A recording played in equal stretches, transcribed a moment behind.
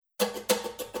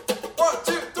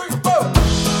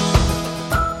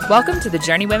Welcome to the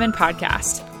Journey Women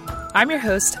podcast. I'm your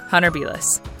host, Hunter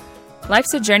Belis.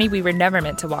 Life's a journey we were never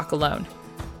meant to walk alone.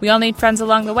 We all need friends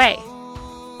along the way.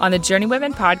 On the Journey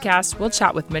Women podcast, we'll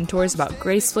chat with mentors about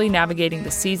gracefully navigating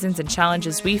the seasons and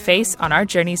challenges we face on our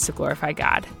journeys to glorify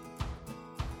God.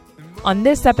 On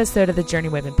this episode of the Journey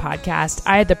Women podcast,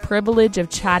 I had the privilege of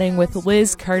chatting with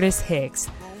Liz Curtis Higgs.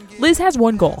 Liz has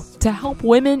one goal: to help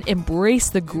women embrace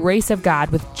the grace of God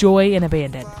with joy and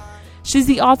abandon. She's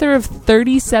the author of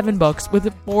 37 books with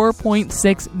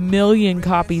 4.6 million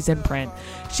copies in print.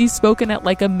 She's spoken at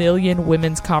like 1 million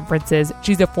women's conferences.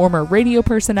 She's a former radio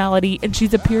personality, and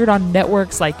she's appeared on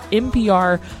networks like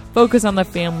NPR, Focus on the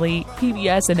Family,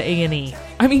 PBS, and A&E.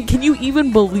 I mean, can you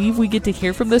even believe we get to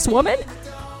hear from this woman?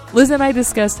 Liz and I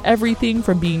discussed everything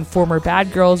from being former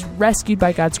bad girls rescued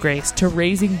by God's grace to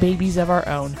raising babies of our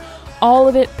own. All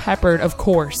of it peppered, of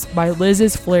course, by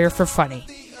Liz's flair for funny.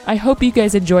 I hope you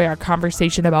guys enjoy our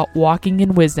conversation about walking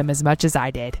in wisdom as much as I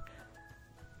did.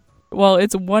 Well,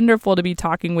 it's wonderful to be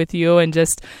talking with you and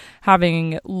just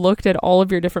having looked at all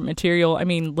of your different material. I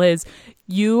mean, Liz,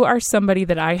 you are somebody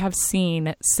that I have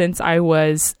seen since I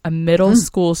was a middle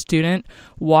school student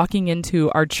walking into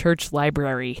our church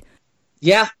library.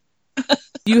 Yeah.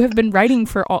 You have been writing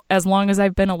for as long as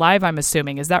I've been alive, I'm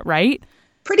assuming. Is that right?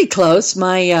 Pretty close.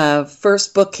 My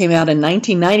first book came out in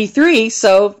 1993,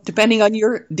 so depending on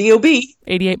your DOB.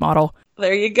 88 model.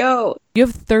 There you go. You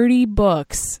have 30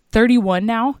 books. 31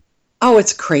 now? Oh,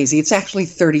 it's crazy. It's actually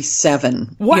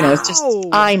 37. Wow. You know, it's just,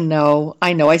 I know.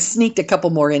 I sneaked a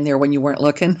couple more in there when you weren't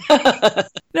looking.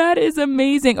 That is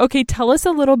amazing. Okay, tell us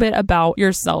a little bit about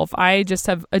yourself. I just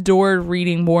have adored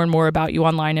reading more and more about you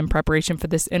online in preparation for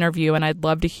this interview, and I'd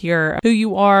love to hear who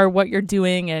you are, what you're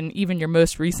doing, and even your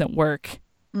most recent work.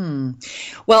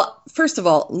 Well, first of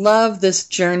all, love this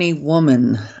journey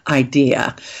woman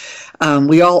idea.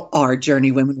 We all are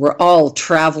journey women. We're all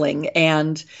traveling.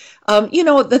 And,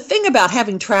 the thing about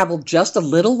having traveled just a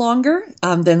little longer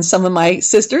than some of my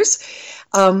sisters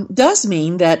does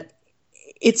mean that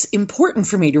it's important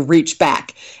for me to reach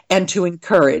back and to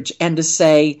encourage and to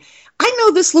say, I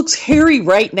know this looks hairy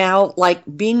right now, like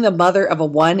being the mother of a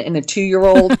 1 and a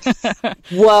 2-year-old.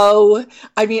 Whoa.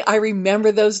 I mean, I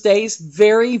remember those days,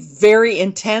 very, very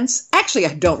intense. Actually,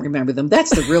 I don't remember them. That's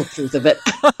the real truth of it.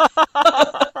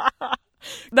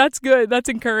 That's good. That's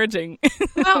encouraging.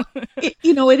 Well,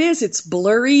 it is. It's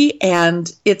blurry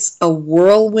and it's a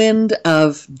whirlwind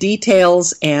of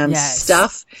details and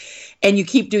stuff. And you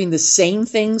keep doing the same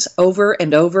things over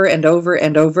and over and over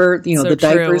and over. So the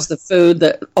diapers, the food,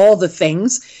 all the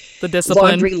things. The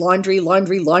discipline.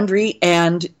 Laundry.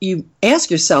 And you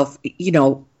ask yourself,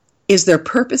 is there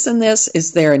purpose in this?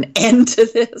 Is there an end to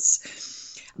this?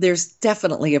 There's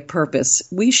definitely a purpose.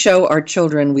 We show our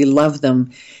children we love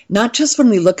them, not just when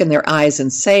we look in their eyes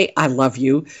and say, I love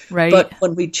you, right, but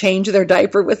when we change their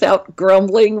diaper without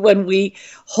grumbling, when we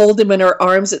hold them in our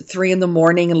arms at 3 a.m.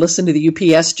 and listen to the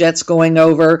UPS jets going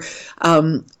over,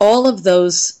 all of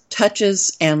those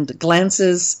touches and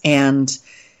glances and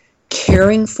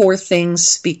caring for things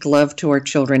speak love to our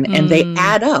children, and they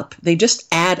add up. They just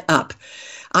add up.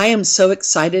 I am so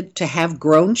excited to have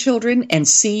grown children and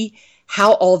see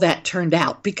how all that turned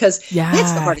out, because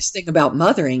that's the hardest thing about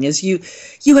mothering is you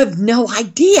have no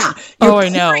idea. You're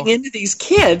pouring into these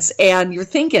kids and you're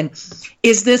thinking,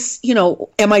 is this,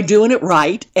 am I doing it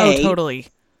right? Totally.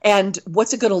 And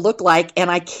what's it going to look like? And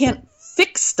I can't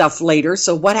fix stuff later.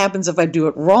 So what happens if I do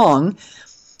it wrong?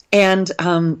 And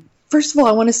first of all,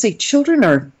 I want to say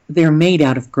they're made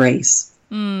out of grace.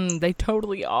 They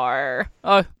totally are.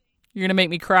 Oh, you're going to make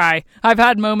me cry. I've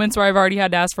had moments where I've already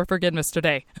had to ask for forgiveness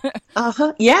today.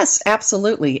 Yes,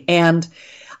 absolutely. And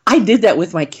I did that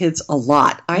with my kids a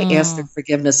lot. I asked for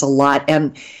forgiveness a lot.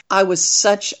 And I was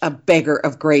such a beggar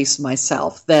of grace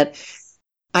myself that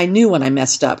I knew when I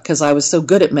messed up because I was so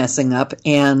good at messing up.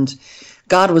 And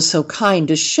God was so kind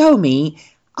to show me,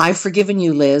 I've forgiven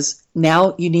you, Liz.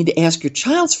 Now you need to ask your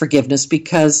child's forgiveness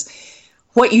because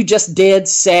what you just did,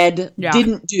 said,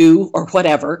 didn't do, or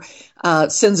whatever,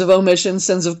 sins of omission,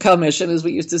 sins of commission, as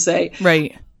we used to say.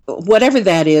 Right. Whatever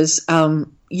that is,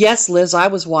 yes, Liz, I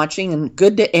was watching, and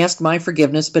good to ask my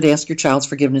forgiveness, but ask your child's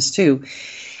forgiveness too.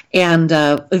 And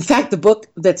in fact, the book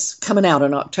that's coming out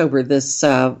in October, this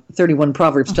 31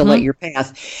 Proverbs to Light Your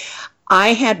Path,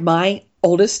 I had my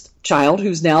oldest child,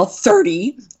 who's now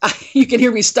 30. You can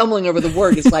hear me stumbling over the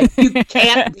word. It's like, you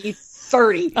can't be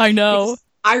 30. I know.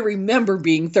 I remember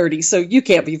being 30, so you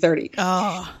can't be 30.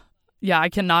 Oh, yeah, I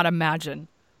cannot imagine.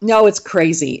 No, it's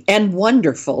crazy and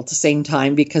wonderful at the same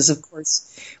time because, of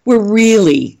course, we're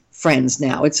really friends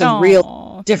now. It's a Aw.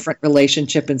 real different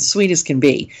relationship and sweet as can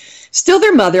be. Still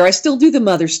their mother. I still do the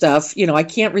mother stuff. I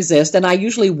can't resist. And I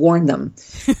usually warn them.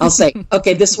 I'll say,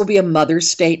 okay, this will be a mother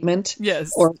statement.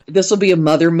 Yes. Or this will be a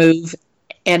mother move.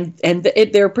 And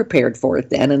they're prepared for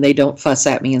it then. And they don't fuss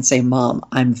at me and say, Mom,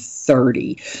 I'm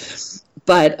 30.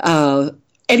 But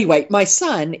anyway, my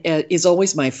son is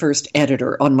always my first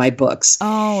editor on my books.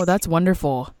 Oh, that's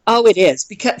wonderful. Oh, it is.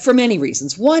 Because for many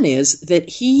reasons. One is that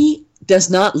he does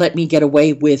not let me get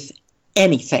away with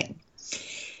anything.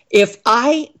 If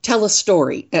I tell a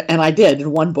story, and I did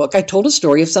in one book, I told a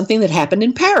story of something that happened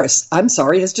in Paris. I'm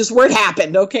sorry, that's just where it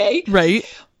happened, okay? Right.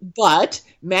 But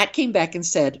Matt came back and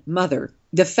said, Mother,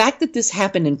 the fact that this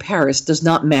happened in Paris does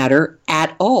not matter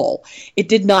at all. It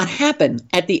did not happen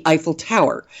at the Eiffel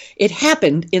Tower. It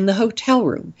happened in the hotel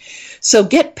room. So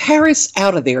get Paris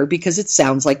out of there because it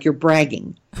sounds like you're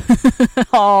bragging.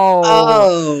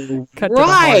 Oh,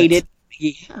 right.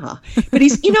 Yeah. But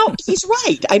he's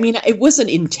right. I mean, it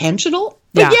wasn't intentional,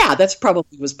 but yeah, that's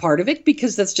probably was part of it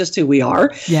because that's just who we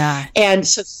are. Yeah. And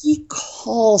so he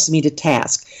calls me to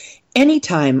task.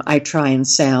 Anytime I try and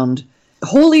sound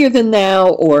holier than thou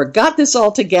or got this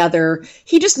all together,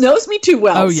 he just knows me too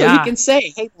well. So he can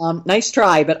say, hey, Mom, nice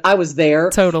try, but I was there.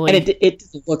 Totally. And it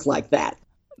didn't look like that.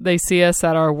 They see us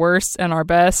at our worst and our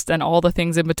best and all the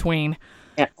things in between.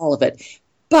 And all of it.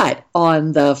 But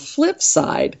on the flip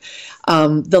side,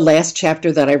 the last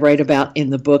chapter that I write about in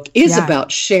the book is about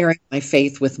sharing my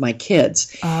faith with my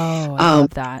kids. Oh, I love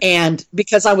that. And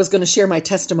because I was going to share my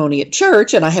testimony at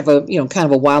church, and I have a kind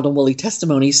of a wild and woolly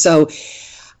testimony, so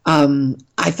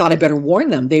I thought I better warn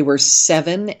them. They were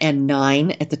 7 and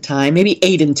 9 at the time, maybe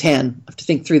 8 and 10. I have to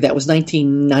think through that. It was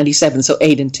 1997, so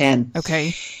 8 and 10.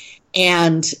 Okay.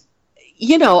 And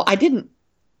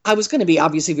I was going to be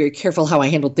obviously very careful how I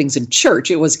handled things in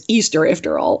church. It was Easter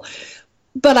after all.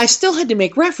 But I still had to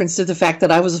make reference to the fact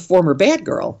that I was a former bad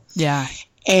girl. Yeah.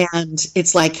 And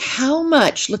it's like, how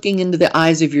much, looking into the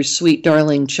eyes of your sweet,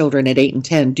 darling children at 8 and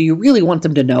 10, do you really want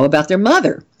them to know about their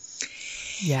mother?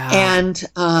 Yeah. And,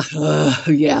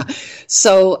 yeah.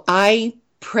 So I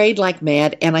prayed like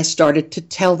mad, and I started to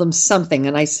tell them something.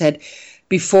 And I said,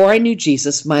 before I knew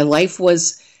Jesus, my life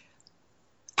was,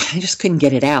 I just couldn't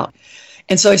get it out.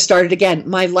 And so I started again.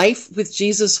 My life with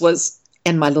Jesus was,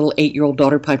 and my little 8-year-old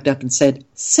daughter piped up and said,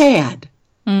 sad.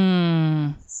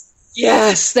 Mm.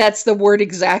 Yes, that's the word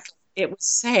exactly. It was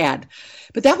sad.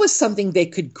 But that was something they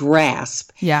could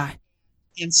grasp. Yeah.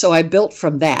 And so I built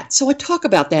from that. So I talk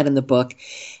about that in the book.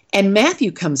 And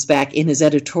Matthew comes back in his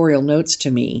editorial notes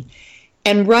to me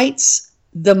and writes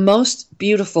the most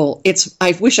beautiful,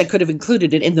 I wish I could have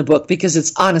included it in the book because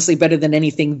it's honestly better than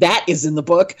anything that is in the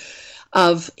book,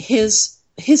 of his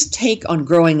take on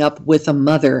growing up with a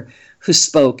mother who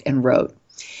spoke and wrote.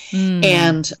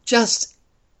 And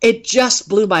it just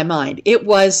blew my mind. It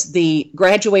was the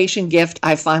graduation gift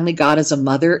I finally got as a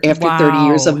mother after 30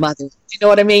 years of mother. Do you know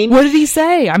what I mean? What did he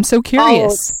say? I'm so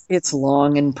curious. Oh, it's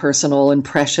long and personal and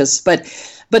precious, but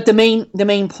the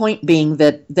main point being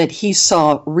that he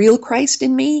saw real Christ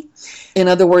in me. In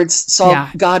other words,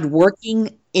 saw God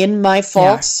working in my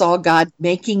faults, saw God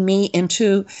making me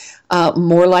into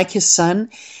more like his son,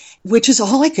 which is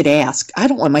all I could ask. I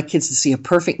don't want my kids to see a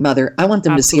perfect mother. I want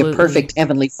them to see a perfect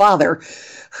heavenly father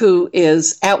who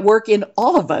is at work in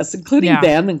all of us, including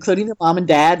them, including their mom and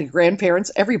dad and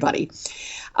grandparents, everybody.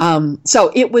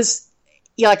 So it was,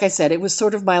 like I said, it was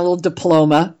sort of my little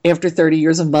diploma after 30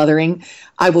 years of mothering.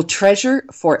 I will treasure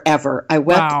forever. I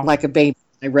wept like a baby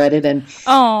when I read it. And,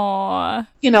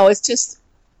 it's just,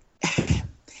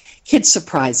 kids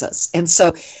surprise us. And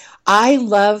so I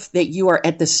love that you are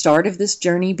at the start of this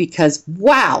journey because,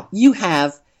 wow, you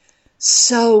have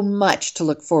so much to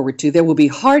look forward to. There will be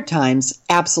hard times,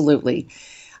 absolutely.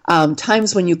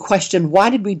 Times when you question,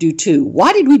 why did we do 2?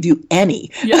 Why did we do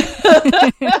any? Yeah.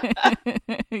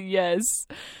 Yes.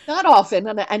 Not often.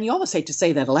 And you almost hate to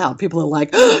say that aloud. People are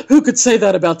like, who could say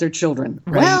that about their children?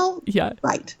 Right. Well,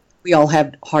 right. We all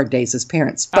have hard days as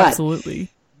parents. But absolutely.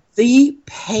 The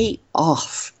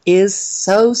payoff is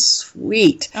so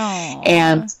sweet. Aww.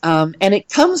 And it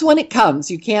comes when it comes.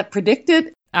 You can't predict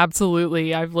it.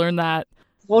 Absolutely. I've learned that.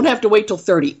 Won't have to wait till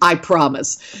 30, I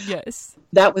promise. Yes.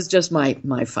 That was just my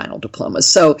final diploma.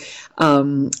 So,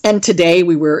 and today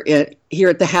we were here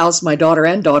at the house, my daughter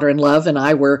and daughter-in-law and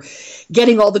I were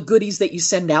getting all the goodies that you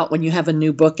send out when you have a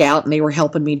new book out, and they were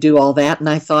helping me do all that. And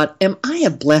I thought, am I a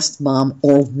blessed mom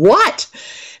or what?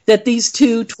 That these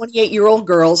 2 28-year-old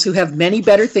girls who have many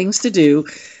better things to do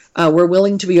were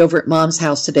willing to be over at Mom's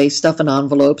house today stuffing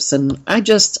envelopes. And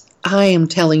I am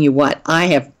telling you what, I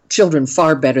have children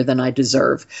far better than I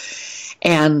deserve.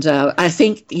 And I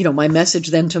think, my message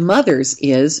then to mothers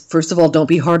is, first of all, don't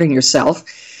be hard on yourself.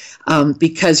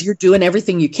 Because you're doing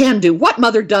everything you can do. What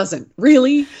mother doesn't?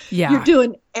 Really? Yeah. You're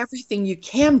doing everything you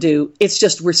can do. It's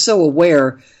just we're so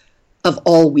aware of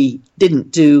all we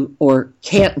didn't do or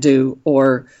can't do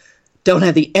or don't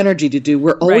have the energy to do.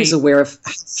 We're always aware of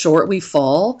how short we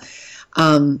fall.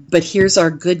 But here's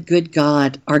our good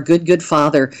God, our good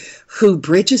Father, who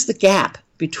bridges the gap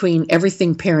between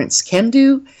everything parents can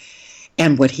do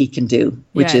and what he can do,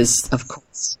 which is, of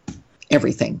course,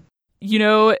 everything.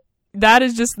 That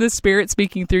is just the Spirit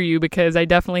speaking through you, because I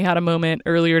definitely had a moment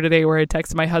earlier today where I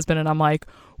texted my husband and I'm like,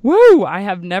 whoa, I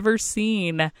have never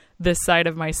seen this side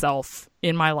of myself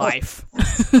in my life.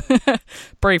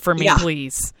 Pray for me,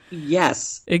 please.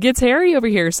 Yes. It gets hairy over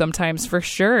here sometimes, for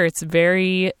sure. It's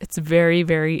very,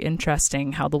 very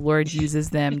interesting how the Lord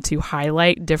uses them to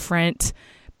highlight different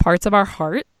parts of our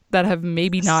heart that have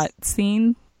maybe not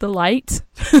seen the light,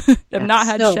 have not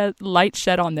had light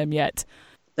shed on them yet.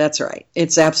 That's right.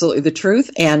 It's absolutely the truth,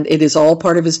 and it is all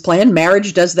part of his plan.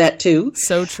 Marriage does that too.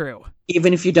 So true.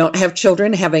 Even if you don't have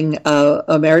children, having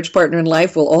a marriage partner in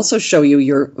life will also show you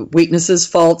your weaknesses,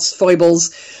 faults,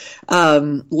 foibles,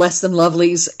 less than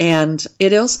lovelies, and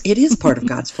it is part of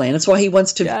God's plan. That's why he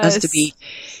wants us to be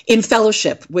in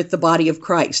fellowship with the body of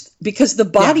Christ, because the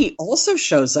body also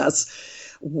shows us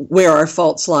where our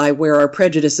faults lie, where our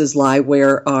prejudices lie,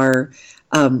 where our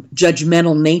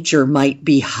judgmental nature might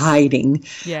be hiding.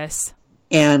 Yes.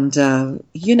 And,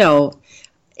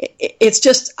 it's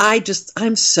just,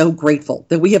 I'm so grateful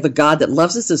that we have a God that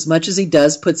loves us as much as he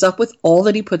does, puts up with all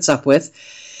that he puts up with,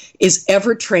 is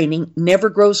ever training, never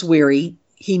grows weary.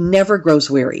 He never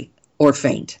grows weary or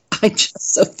faint. I'm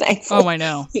just so thankful. Oh, I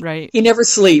know. Right. He never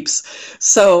sleeps.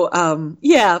 So, and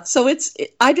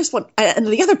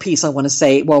the other piece I want to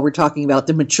say while we're talking about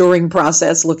the maturing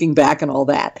process, looking back and all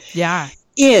that. Yeah.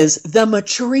 Is the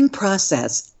maturing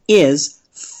process is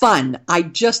fun. I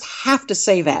just have to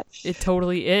say that. It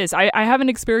totally is. I haven't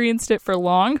experienced it for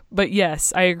long, but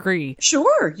yes, I agree.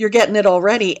 Sure, you're getting it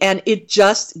already, and it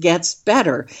just gets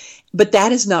better. But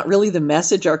that is not really the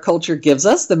message our culture gives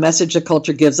us. The message the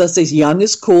culture gives us is young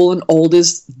is cool and old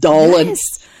is dull,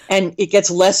 and it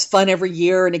gets less fun every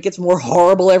year, and it gets more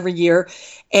horrible every year.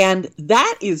 And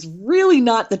that is really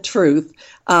not the truth.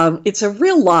 It's a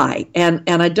real lie. And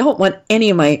I don't want any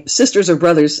of my sisters or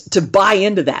brothers to buy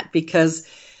into that, because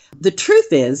the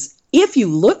truth is, if you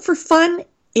look for fun,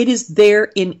 it is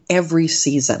there in every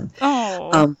season.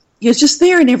 Oh. It's just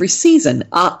there in every season.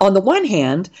 On the one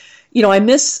hand, I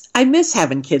miss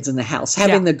having kids in the house.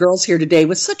 Having the girls here today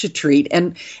was such a treat.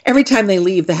 And every time they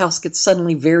leave, the house gets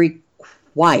suddenly very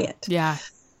quiet. Yeah.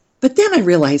 But then I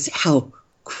realize how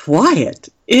quiet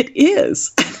it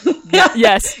is.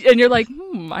 Yes. And you're like,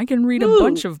 I can read a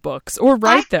bunch of books or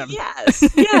write them. Yes.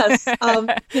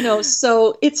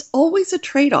 So it's always a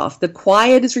trade-off. The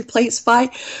quiet is replaced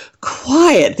by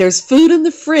quiet. There's food in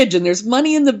the fridge and there's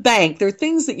money in the bank. There are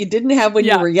things that you didn't have when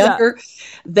you were younger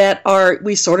that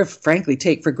we sort of frankly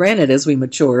take for granted as we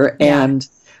mature. Yeah. And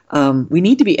we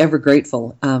need to be ever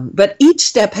grateful. But each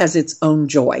step has its own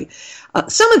joy.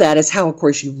 Some of that is how, of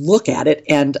course, you look at it.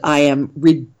 And I am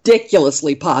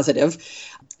ridiculously positive.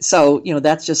 So,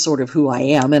 that's just sort of who I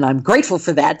am. And I'm grateful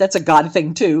for that. That's a God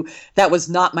thing, too. That was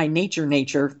not my nature.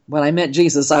 When I met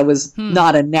Jesus, I was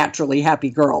not a naturally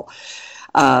happy girl.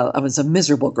 I was a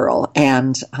miserable girl.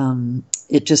 And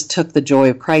it just took the joy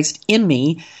of Christ in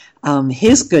me,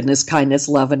 his goodness, kindness,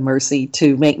 love, and mercy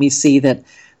to make me see that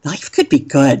life could be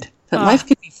good, that life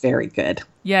could be very good.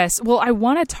 Yes. Well, I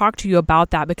want to talk to you about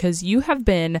that, because you have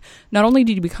been, not only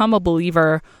did you become a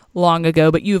believer long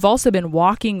ago, but you've also been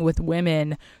walking with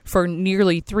women for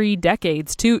nearly 3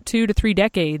 decades, two to 3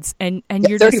 decades. And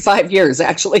you're 35 years,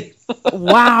 actually.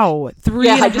 Wow. 3.5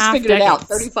 I just figured decades. It out.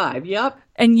 35. Yep.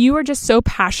 And you are just so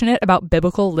passionate about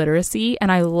biblical literacy.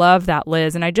 And I love that,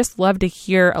 Liz. And I just love to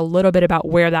hear a little bit about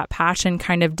where that passion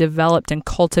kind of developed and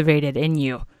cultivated in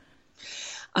you.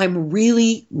 I'm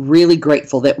really, really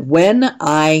grateful that when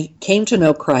I came to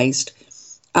know Christ,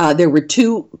 there were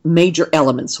 2 major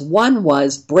elements. One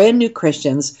was brand new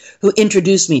Christians who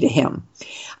introduced me to him.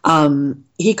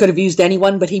 He could have used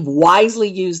anyone, but he wisely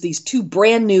used these 2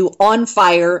 brand new, on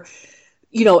fire,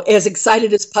 as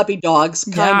excited as puppy dogs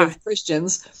kind of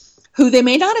Christians, who they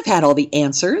may not have had all the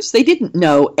answers. They didn't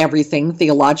know everything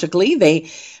theologically.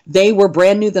 They were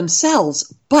brand new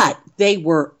themselves, but they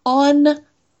were on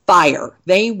fire.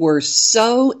 They were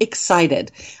so excited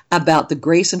about the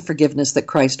grace and forgiveness that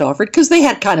Christ offered, because they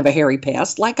had kind of a hairy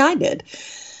past like I did.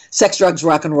 Sex, drugs,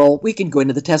 rock and roll. We can go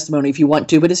into the testimony if you want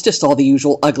to, but it's just all the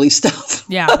usual ugly stuff.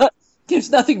 Yeah. There's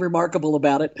nothing remarkable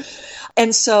about it.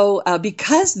 And so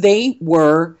because they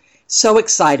were so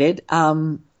excited,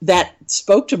 that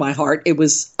spoke to my heart. It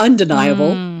was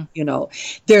undeniable,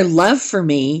 their love for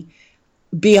me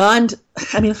beyond,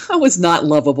 I was not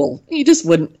lovable. You just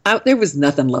wouldn't, there was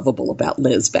nothing lovable about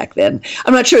Liz back then.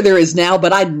 I'm not sure there is now,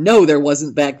 but I know there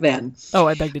wasn't back then. Oh,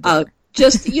 I beg to differ.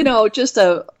 Just, just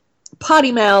a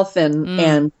potty mouth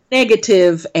and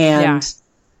negative and,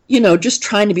 just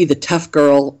trying to be the tough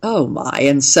girl. Oh my.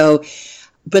 And so,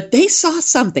 but they saw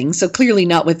something, so clearly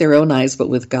not with their own eyes, but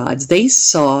with God's. They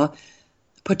saw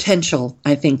potential,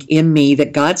 I think, in me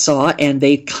that God saw, and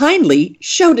they kindly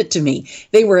showed it to me.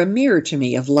 They were a mirror to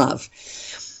me of love.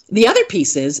 The other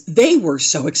piece is they were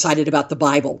so excited about the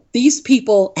Bible. These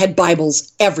people had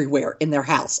Bibles everywhere in their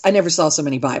house. I never saw so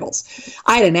many Bibles.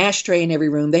 I had an ashtray in every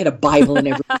room. They had a Bible in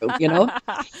every room,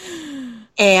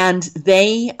 And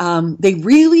they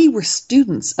really were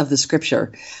students of the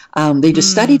Scripture. They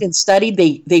just studied and studied.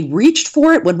 They reached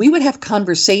for it when we would have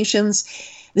conversations.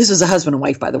 This was a husband and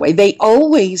wife, by the way. They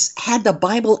always had the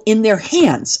Bible in their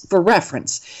hands for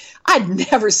reference. I'd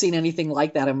never seen anything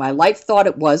like that in my life. Thought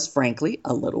it was, frankly,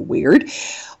 a little weird,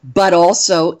 but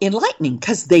also enlightening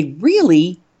because they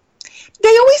always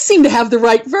seem to have the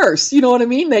right verse. You know what I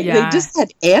mean? They just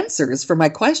had answers for my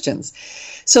questions.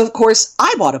 So, of course,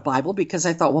 I bought a Bible because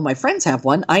I thought, well, my friends have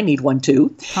one. I need one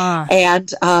too.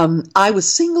 And I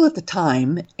was single at the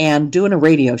time and doing a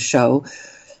radio show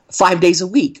 5 days a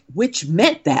week, which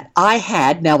meant that I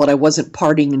had, now that I wasn't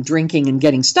partying and drinking and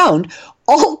getting stoned,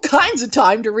 all kinds of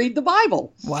time to read the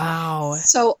Bible. Wow.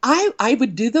 So I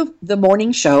would do the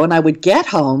morning show, and I would get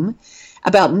home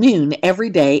about noon every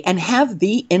day and have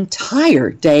the entire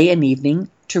day and evening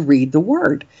to read the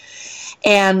Word.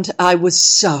 And I was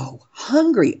so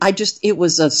hungry. It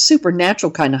was a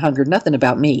supernatural kind of hunger, nothing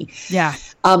about me. Yeah.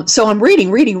 So I'm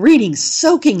reading,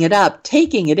 soaking it up,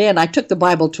 taking it in. I took the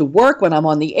Bible to work when I'm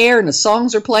on the air and the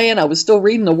songs are playing. I was still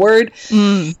reading the Word.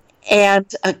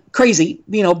 And crazy,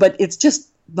 but it's just,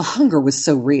 the hunger was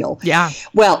so real. Yeah.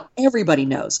 Well, everybody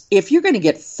knows if you're going to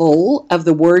get full of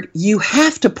the Word, you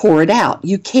have to pour it out.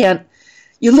 You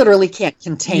literally can't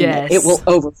contain it. It will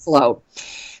overflow.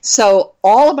 So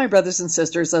all of my brothers and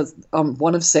sisters,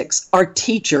 one of six, are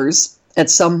teachers at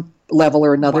some level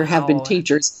or another, have been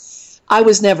teachers. I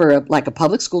was never a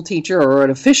public school teacher or an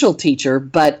official teacher,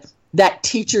 but that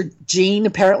teacher gene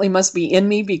apparently must be in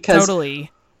me because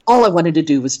all I wanted to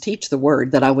do was teach the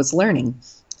Word that I was learning.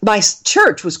 My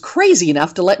church was crazy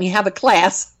enough to let me have a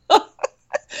class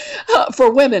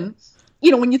for women.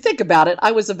 When you think about it,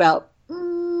 I was about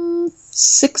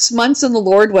 6 months in the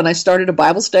Lord when I started a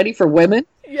Bible study for women.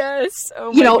 Yes.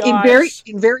 Oh my gosh.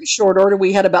 in very short order,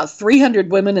 we had about 300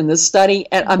 women in this study,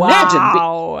 and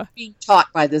imagine being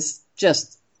taught by this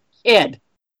just kid.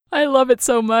 I love it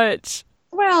so much.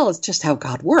 Well, it's just how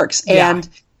God works. Yeah. And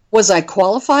was I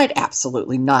qualified?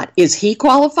 Absolutely not. Is he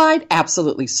qualified?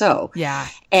 Absolutely so. Yeah.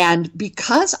 And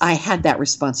because I had that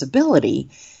responsibility,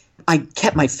 I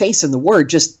kept my face in the Word,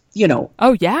 just,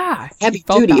 oh yeah, heavy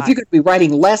duty. If you're going to be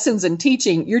writing lessons and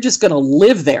teaching, you're just going to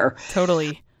live there.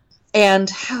 Totally. And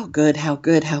how good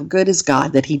is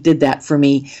God that he did that for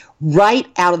me right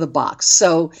out of the box.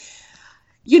 So,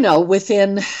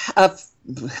 within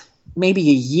maybe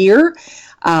a year,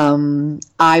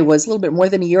 I was a little bit more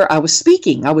than a year, I was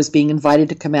speaking. I was being invited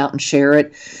to come out and share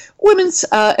at women's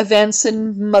events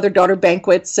and mother-daughter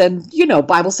banquets and,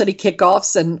 Bible study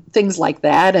kickoffs and things like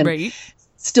that. And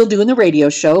still doing the radio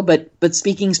show, but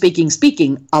speaking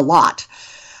a lot.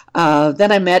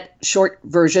 Then I met, short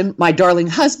version, my darling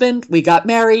husband. We got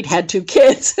married, had 2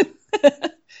 kids.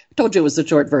 Told you it was the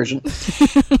short version.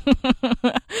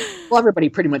 Well, everybody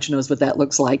pretty much knows what that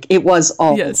looks like. It was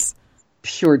all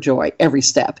pure joy, every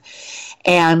step.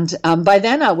 And by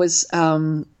then I was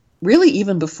really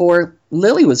even before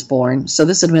Lily was born. So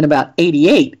this had been about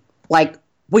 88, like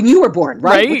when you were born,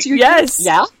 right? Right. Yes.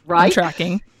 Yeah, right. I'm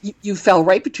tracking. You fell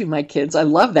right between my kids. I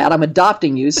love that. I'm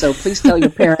adopting you, so please tell your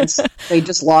parents they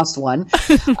just lost one.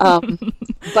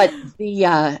 But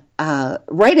the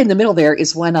right in the middle there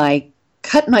is when I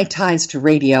cut my ties to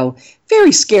radio.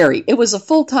 Very scary. It was a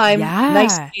full-time,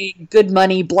 nice gig, good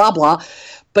money, blah, blah.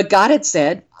 But God had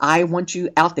said, I want you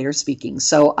out there speaking.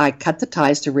 So I cut the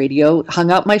ties to radio,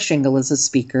 hung out my shingle as a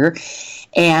speaker.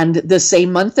 And the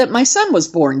same month that my son was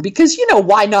born, because,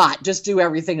 why not just do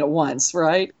everything at once,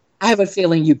 right? I have a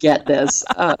feeling you get this.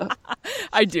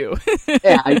 I do.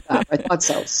 Yeah, I thought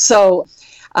so. So,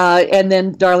 and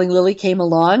then darling Lily came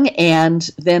along, and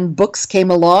then books came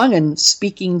along, and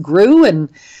speaking grew, and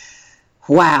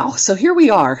wow. So here we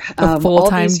are, a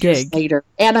full-time all these gig years later,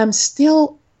 and I'm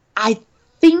still, I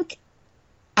think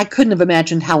I couldn't have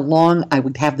imagined how long I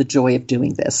would have the joy of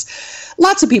doing this.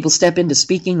 Lots of people step into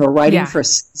speaking or writing for a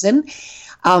season,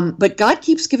 but God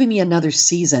keeps giving me another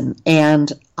season,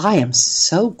 and I am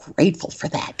so grateful for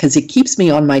that because it keeps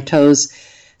me on my toes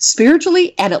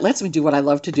spiritually, and it lets me do what I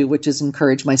love to do, which is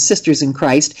encourage my sisters in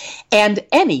Christ and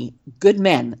any good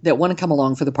men that want to come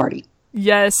along for the party.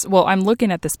 Yes. Well, I'm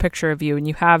looking at this picture of you and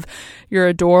you have your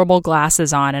adorable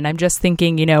glasses on. And I'm just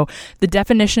thinking, the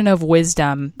definition of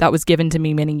wisdom that was given to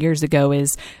me many years ago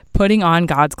is putting on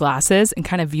God's glasses and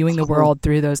kind of viewing the world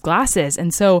through those glasses.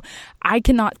 And so I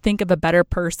cannot think of a better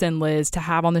person, Liz, to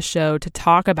have on the show to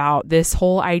talk about this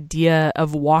whole idea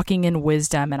of walking in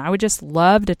wisdom. And I would just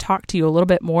love to talk to you a little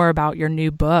bit more about your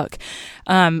new book,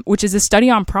 which is a study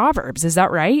on Proverbs. Is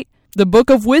that right? The Book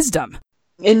of Wisdom.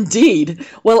 Indeed.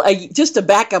 Well, just to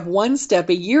back up one step,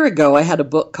 a year ago, I had a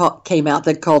book came out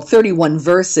that called 31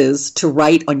 Verses to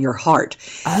Write on Your Heart.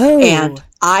 Oh. And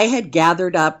I had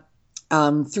gathered up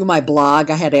through my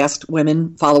blog, I had asked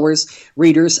women, followers,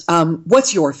 readers,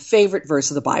 what's your favorite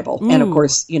verse of the Bible? Ooh. And of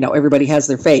course, everybody has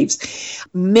their faves.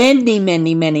 Many,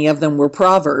 many, many of them were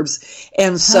Proverbs.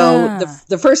 And so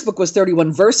the first book was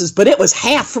 31 verses, but it was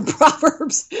half from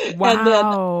Proverbs. Wow. And then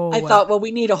I thought, well,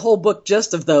 we need a whole book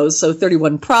just of those. So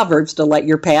 31 Proverbs to light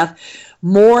your path,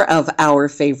 more of our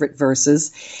favorite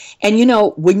verses. And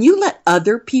when you let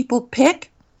other people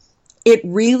pick, it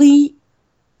really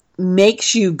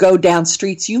makes you go down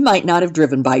streets you might not have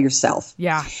driven by yourself.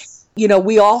 Yeah.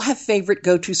 We all have favorite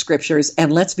go-to scriptures,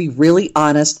 and let's be really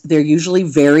honest, they're usually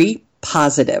very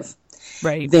positive.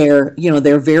 Right. They're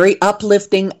very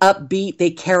uplifting, upbeat.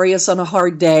 They carry us on a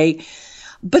hard day.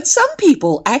 But some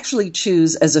people actually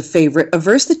choose as a favorite a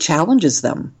verse that challenges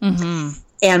them. Mm-hmm.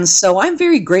 And so I'm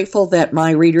very grateful that my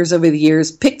readers over the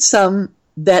years picked some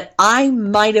that I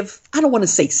might have, I don't want to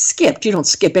say skipped. You don't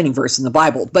skip any verse in the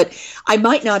Bible, but I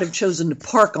might not have chosen to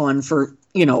park on for,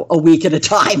 a week at a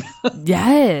time.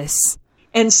 Yes.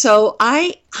 And so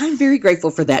I'm very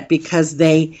grateful for that because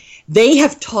they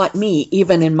have taught me,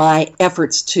 even in my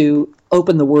efforts to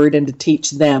open the word and to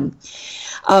teach them.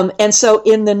 And so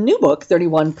in the new book,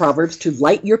 31 Proverbs to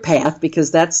light your path,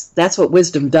 because that's what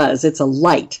wisdom does. It's a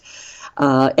light,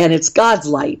 and it's God's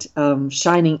light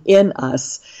shining in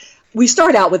us. We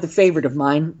start out with a favorite of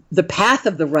mine. The path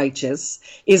of the righteous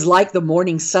is like the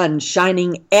morning sun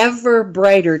shining ever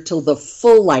brighter till the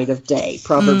full light of day.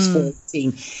 Proverbs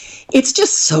 14. It's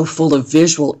just so full of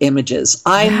visual images.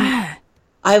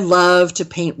 I love to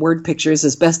paint word pictures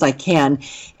as best I can.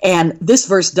 And this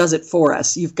verse does it for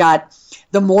us. You've got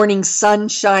the morning sun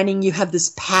shining. You have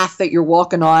this path that you're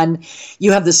walking on.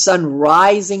 You have the sun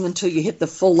rising until you hit the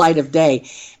full light of day.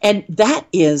 And that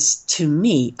is, to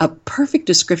me, a perfect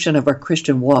description of our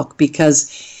Christian walk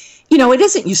because, it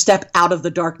isn't you step out of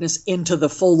the darkness into the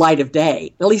full light of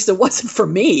day. At least it wasn't for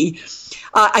me.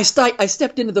 I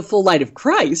stepped into the full light of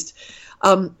Christ.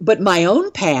 But my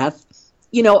own path,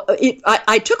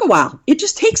 I took a while. It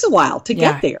just takes a while to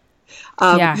get there.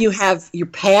 You have your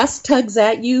past tugs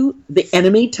at you, the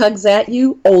enemy tugs at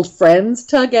you, old friends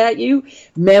tug at you,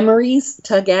 memories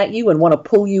tug at you and want to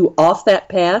pull you off that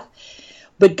path.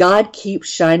 But God keeps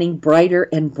shining brighter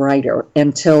and brighter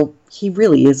until he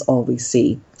really is all we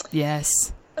see.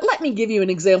 Yes. Let me give you an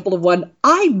example of one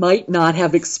I might not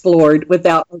have explored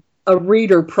without a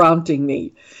reader prompting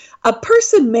me. A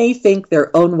person may think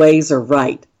their own ways are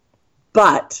right,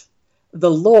 but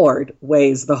the Lord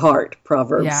weighs the heart,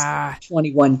 Proverbs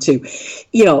 21:2.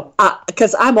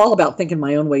 Because I'm all about thinking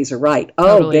my own ways are right.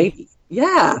 Totally. Oh, baby.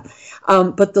 Yeah.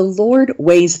 But the Lord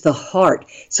weighs the heart.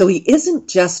 So he isn't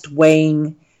just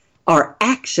weighing our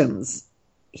actions.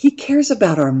 He cares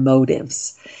about our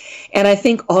motives. And I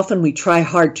think often we try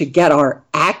hard to get our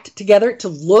act together, to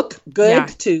look good,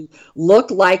 to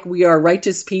look like we are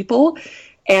righteous people.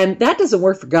 And that doesn't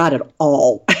work for God at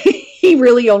all. He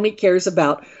really only cares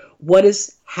about what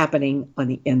is happening on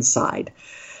the inside.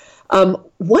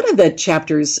 One of the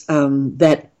chapters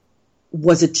that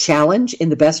was a challenge in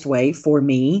the best way for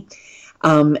me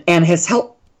and has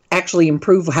helped actually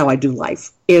improve how I do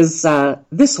life is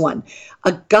this one.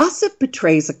 A gossip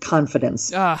betrays a confidence,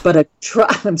 but a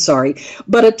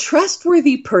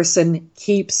trustworthy person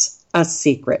keeps a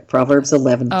secret. Proverbs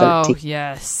 11:13. Oh,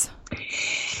 yes.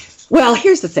 Well,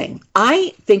 here's the thing.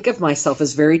 I think of myself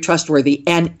as very trustworthy.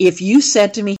 And if you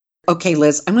said to me, okay,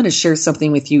 Liz, I'm going to share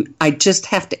something with you, I just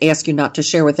have to ask you not to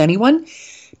share with anyone,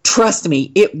 trust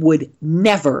me, it would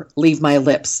never leave my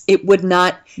lips. It would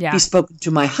not be spoken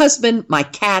to my husband, my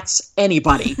cats,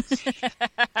 anybody.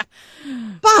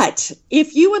 But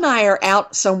if you and I are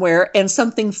out somewhere and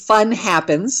something fun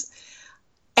happens,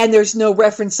 And there's no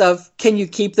reference of, can you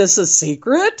keep this a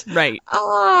secret? Right.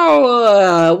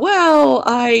 Oh, well,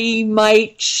 I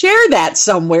might share that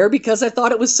somewhere because I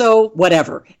thought it was so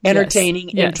whatever, entertaining,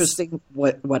 interesting,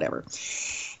 whatever.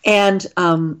 And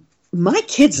my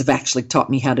kids have actually taught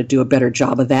me how to do a better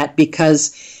job of that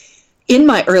because in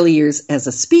my early years as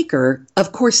a speaker,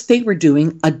 of course, they were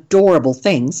doing adorable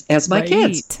things as my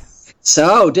kids.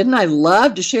 So didn't I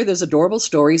love to share those adorable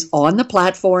stories on the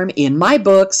platform, in my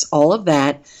books, all of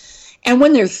that. And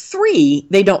when they're 3,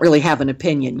 they don't really have an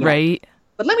opinion yet. Right.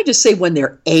 But let me just say when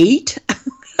they're 8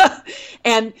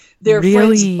 and their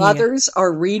friends' mothers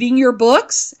are reading your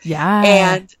books. Yeah.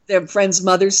 And their friends'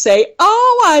 mothers say,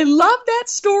 oh, I love that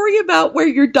story about where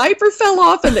your diaper fell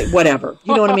off and whatever.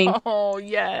 You know what I mean? Oh,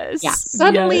 yes. Yeah.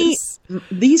 Suddenly,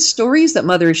 these stories that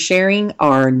mother is sharing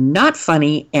are not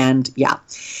funny. And yeah.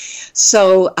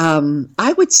 So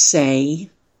I would say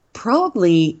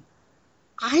probably,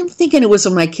 I'm thinking it was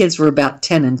when my kids were about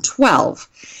 10 and 12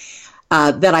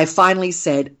 that I finally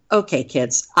said, okay,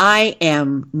 kids, I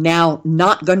am now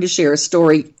not going to share a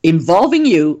story involving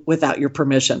you without your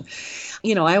permission.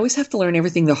 You know, I always have to learn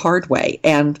everything the hard way,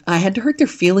 and I had to hurt their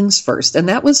feelings first, and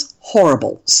that was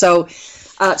horrible. So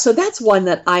that's one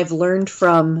that I've learned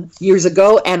from years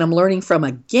ago, and I'm learning from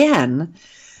again.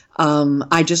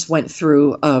 I just went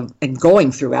through and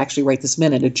going through actually right this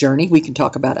minute a journey. We can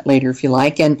talk about it later if you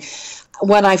like. And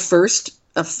when I first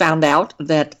found out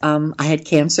that I had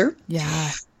cancer,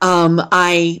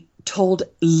 I told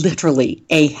literally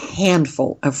a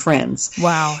handful of friends.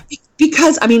 Wow.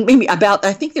 Because, I mean, maybe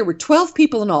I think there were 12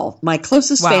 people in all, my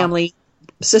closest family,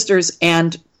 sisters,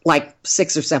 and like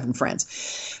 6 or 7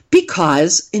 friends.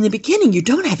 Because in the beginning, you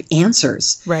don't have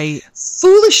answers. Right.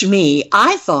 Foolish me,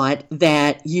 I thought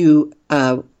that you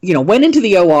went into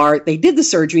the OR, they did the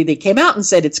surgery, they came out and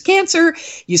said it's cancer,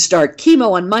 you start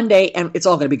chemo on Monday, and it's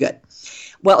all going to be good.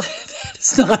 Well,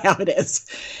 that's not how it is.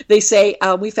 They say,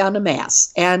 we found a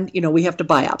mass, and, we have to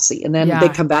biopsy. And then they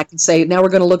come back and say, now we're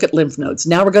going to look at lymph nodes.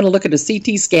 Now we're going to look at a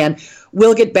CT scan.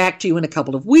 We'll get back to you in a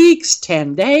couple of weeks,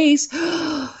 10 days.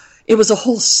 It was a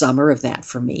whole summer of that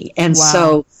for me. And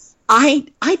so I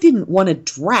didn't want to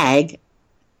drag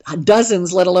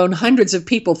dozens, let alone hundreds of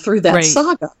people through that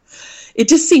saga. It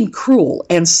just seemed cruel.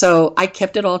 And so I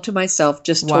kept it all to myself,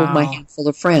 just told my handful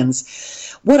of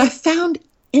friends. What I found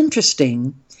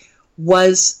interesting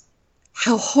was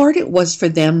how hard it was for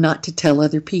them not to tell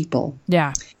other people.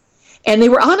 Yeah. And they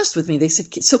were honest with me. They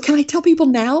said, so can I tell people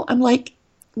now? I'm like,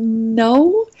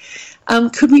 no.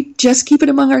 Could we just keep it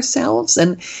among ourselves?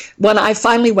 And when I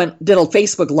finally did a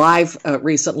Facebook Live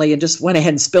recently and just went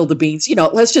ahead and spilled the beans,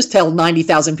 let's just tell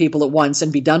 90,000 people at once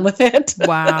and be done with it.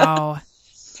 Wow.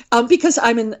 Because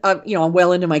I'm I'm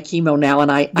well into my chemo now, and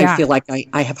I feel like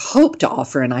I have hope to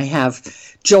offer, and I have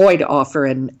joy to offer,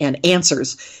 and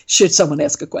answers should someone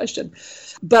ask a question.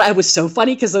 But I was so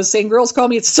funny because those same girls call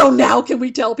me. It's so now can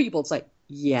we tell people? It's like,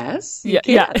 yes, you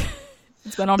can. Yeah.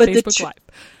 It's been on Facebook Live.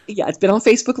 Yeah, it's been on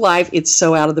Facebook Live. It's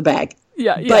so out of the bag.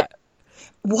 Yeah. But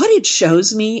what it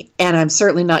shows me, and I'm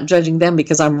certainly not judging them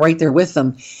because I'm right there with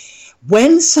them.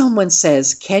 When someone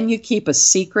says, can you keep a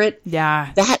secret?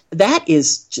 Yeah. That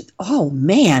is, oh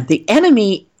man, the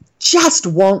enemy just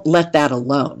won't let that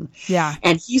alone. Yeah.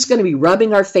 And he's going to be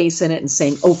rubbing our face in it and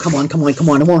saying, oh, come on. It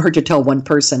won't hurt to tell one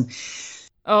person.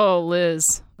 Oh,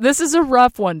 Liz, this is a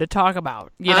rough one to talk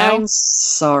about. I'm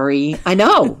sorry. I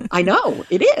know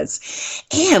it is.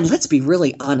 And let's be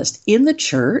really honest. In the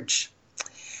church,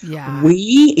 I'm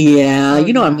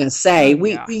going to say,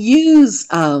 we use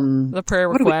the prayer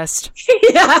request.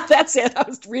 Yeah, that's it. I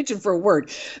was reaching for a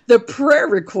word. The prayer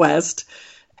request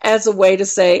as a way to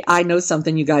say, I know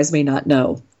something you guys may not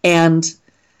know. And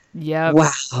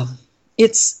wow,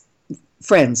 it's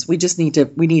friends. We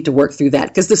need to work through that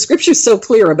because the scripture is so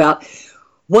clear about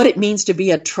what it means to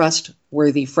be a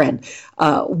trustworthy friend.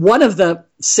 One of the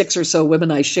 6 or so women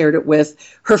I shared it with,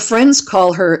 her friends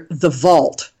call her the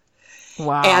vault.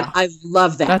 Wow. And I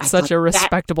love that. That's such a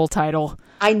respectable title.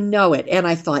 I know it. And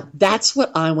I thought, that's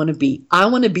what I want to be. I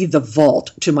want to be the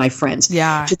vault to my friends.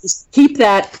 Yeah. To just keep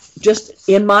that just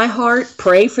in my heart,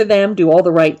 pray for them, do all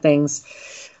the right things,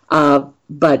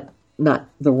 but not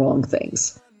the wrong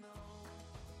things.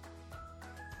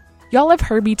 Y'all have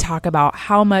heard me talk about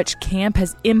how much camp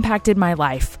has impacted my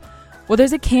life. Well,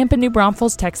 there's a camp in New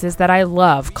Braunfels, Texas that I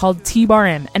love called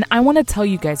T-Bar-M, and I want to tell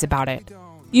you guys about it.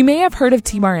 You may have heard of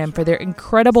T-Bar-M for their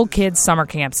incredible kids' summer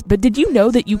camps, but did you know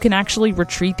that you can actually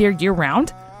retreat there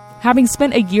year-round? Having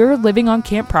spent a year living on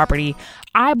camp property,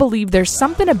 I believe there's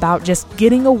something about just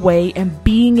getting away and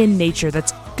being in nature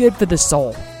that's good for the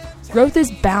soul. Growth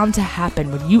is bound to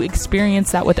happen when you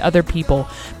experience that with other people,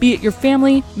 be it your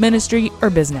family, ministry, or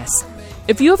business.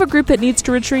 If you have a group that needs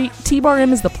to retreat, T-Bar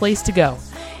M is the place to go.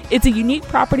 It's a unique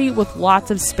property with lots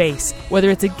of space. Whether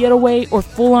it's a getaway or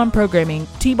full-on programming,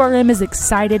 T-Bar M is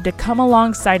excited to come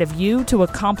alongside of you to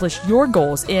accomplish your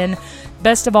goals in,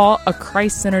 best of all, a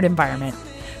Christ-centered environment.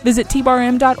 Visit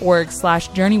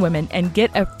tbarm.org/journeywomen and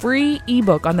get a free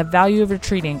ebook on the value of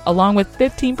retreating, along with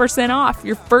 15% off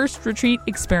your first retreat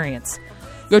experience.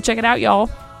 Go check it out, y'all.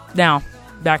 Now,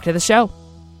 back to the show.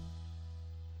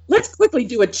 Let's quickly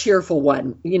do a cheerful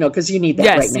one, because you need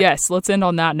that right now. Yes. Let's end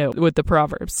on that note with the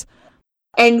Proverbs.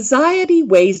 Anxiety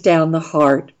weighs down the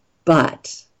heart,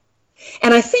 but,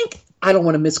 and I don't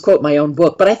want to misquote my own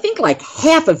book, but I think like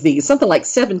half of these, something like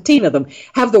 17 of them,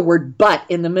 have the word but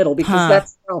in the middle because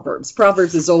that's Proverbs.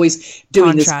 Proverbs is always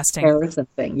doing this comparison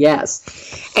thing.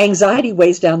 Yes. Anxiety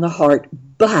weighs down the heart,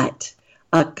 but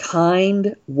a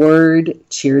kind word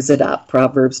cheers it up.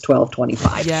 Proverbs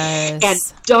 12:25. Yes. And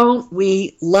don't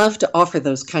we love to offer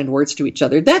those kind words to each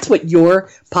other? That's what your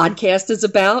podcast is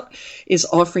about, is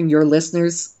offering your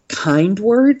listeners kind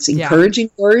words,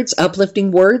 encouraging words,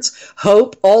 uplifting words,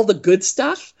 hope, all the good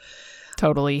stuff.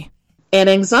 Totally. And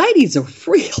anxiety is a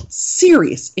real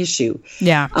serious issue.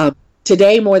 Yeah.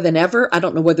 Today, more than ever, I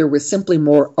don't know whether we're simply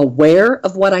more aware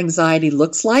of what anxiety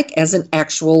looks like as an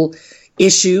actual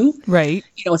issue. Right.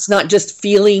 It's not just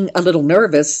feeling a little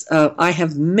nervous. I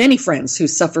have many friends who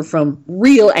suffer from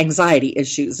real anxiety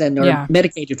issues and are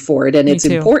medicated for it, and it's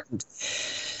important.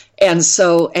 And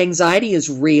so anxiety is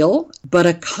real, but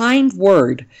a kind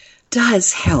word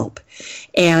does help.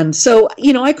 And so,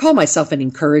 I call myself an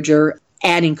encourager,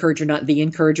 not the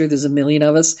encourager. There's a million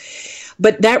of us.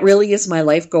 But that really is my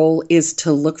life goal, is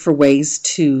to look for ways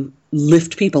to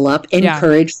lift people up.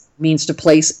 Encourage means to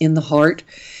place in the heart.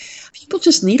 People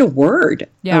just need a word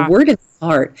in the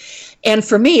heart. And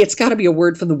for me, it's got to be a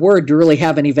word from the Word to really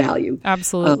have any value.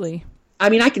 Absolutely.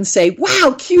 I can say,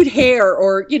 wow, cute hair,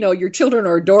 or, your children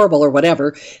are adorable, or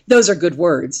whatever. Those are good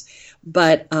words.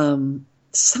 But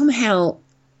somehow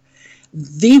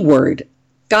the Word,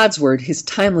 God's Word, His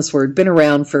timeless Word, been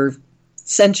around for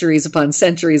centuries upon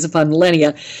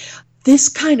millennia. This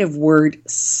kind of word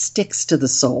sticks to the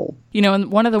soul.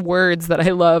 And one of the words that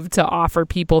I love to offer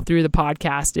people through the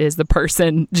podcast is the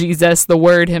person, Jesus, the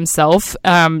Word himself,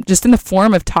 just in the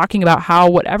form of talking about how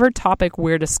whatever topic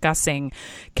we're discussing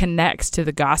connects to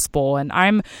the gospel. And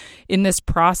I'm in this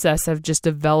process of just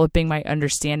developing my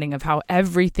understanding of how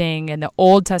everything in the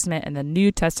Old Testament and the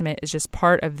New Testament is just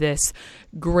part of this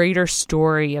greater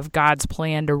story of God's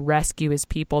plan to rescue his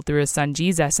people through his son,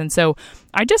 Jesus. And so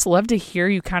I just love to hear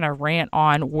you kind of rant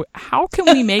on how can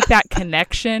we make that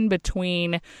connection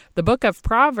between the book of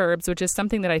Proverbs, which is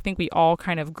something that I think we all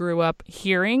kind of grew up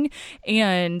hearing,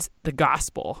 and the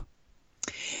gospel.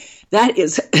 That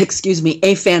is,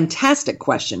 a fantastic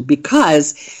question,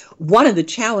 because one of the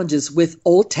challenges with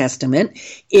Old Testament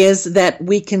is that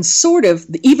we can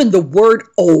even the word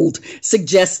old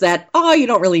suggests that, you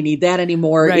don't really need that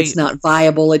anymore. Right. It's not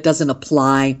viable. It doesn't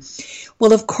apply.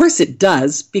 Well, of course it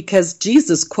does, because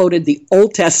Jesus quoted the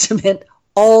Old Testament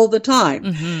all the time.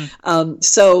 Mm-hmm.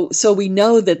 So we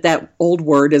know that old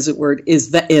word, as it were,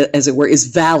 is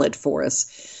valid for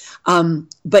us.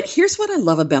 But here's what I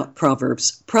love about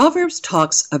Proverbs. Proverbs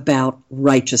talks about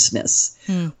righteousness,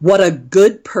 what a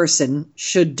good person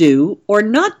should do or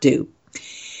not do.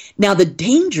 Now, the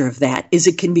danger of that is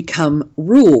it can become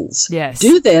rules. Yes.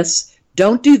 Do this,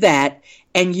 don't do that,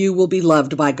 and you will be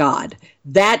loved by God.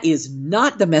 That is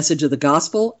not the message of the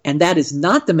gospel, and that is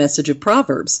not the message of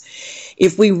Proverbs.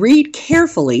 If we read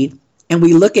carefully and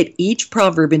we look at each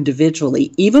proverb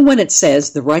individually, even when it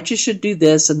says the righteous should do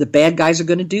this and the bad guys are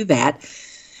going to do that,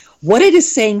 what it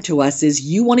is saying to us is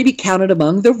you want to be counted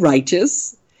among the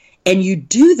righteous, and you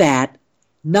do that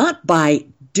not by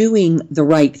doing the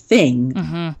right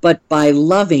thing, but by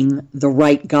loving the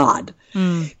right God.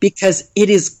 Because it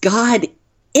is God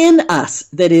in us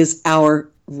that is our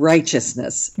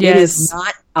righteousness. Yes. It is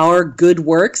not our good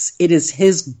works. It is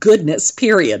his goodness,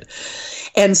 period.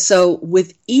 And so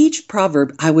with each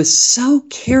proverb, I was so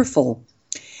careful,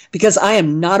 because I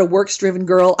am not a works-driven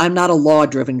girl. I'm not a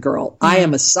law-driven girl. I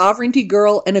am a sovereignty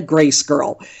girl and a grace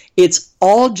girl. It's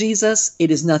all Jesus.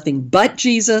 It is nothing but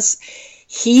Jesus.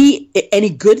 Any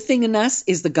good thing in us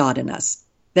is the God in us.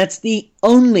 That's the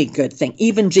only good thing.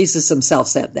 Even Jesus himself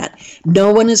said that.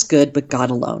 No one is good but God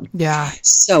alone. Yeah.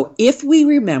 So if we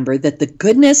remember that the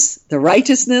goodness, the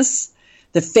righteousness,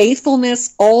 the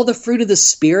faithfulness, all the fruit of the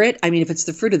Spirit, if it's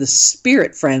the fruit of the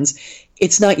Spirit, friends,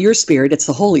 it's not your spirit, it's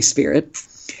the Holy Spirit.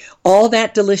 All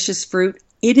that delicious fruit,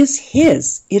 it is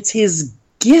his. It's his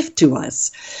gift to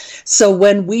us. So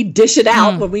when we dish it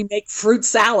out, when we make fruit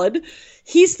salad,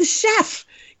 he's the chef.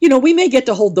 We may get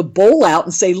to hold the bowl out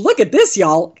and say, look at this,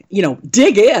 y'all,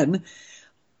 dig in.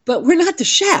 But we're not the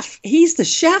chef. He's the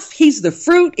chef. He's the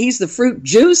fruit. He's the fruit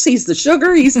juice. He's the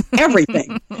sugar. He's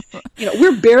everything.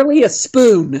 We're barely a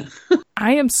spoon.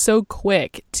 I am so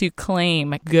quick to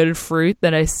claim good fruit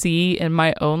that I see in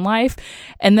my own life.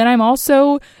 And then I'm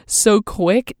also so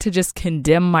quick to just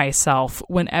condemn myself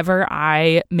whenever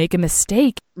I make a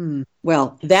mistake.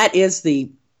 Well, that is the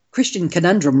Christian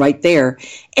conundrum right there.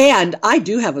 And I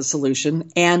do have a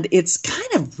solution, and it's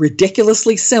kind of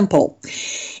ridiculously simple.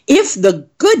 If the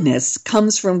goodness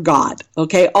comes from God,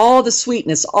 okay, all the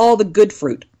sweetness, all the good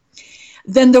fruit,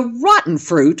 then the rotten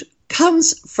fruit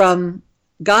comes from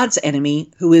God's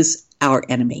enemy, who is our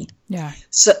enemy. Yeah.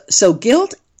 So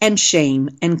guilt and shame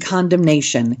and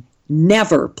condemnation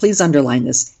never, please underline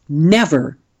this,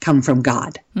 never come from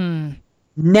God.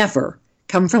 Never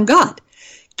come from God.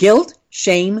 Guilt,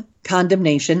 shame,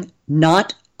 condemnation,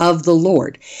 not of the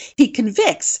Lord. He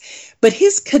convicts, but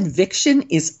his conviction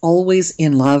is always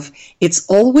in love. It's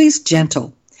always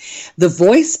gentle. The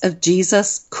voice of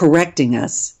Jesus correcting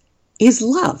us is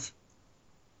love.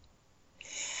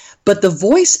 But the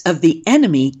voice of the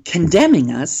enemy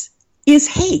condemning us is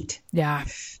hate. Yeah.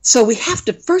 So we have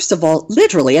to, first of all,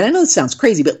 literally, and I know this sounds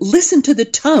crazy, but listen to the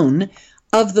tone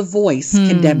of the voice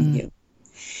condemning you.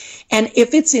 And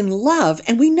if it's in love,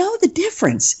 and we know the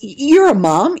difference, you're a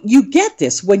mom, you get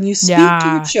this. When you speak to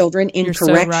your children in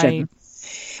correction,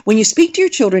 when you speak to your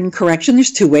children in correction,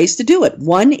 there's two ways to do it.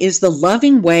 One is the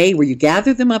loving way where you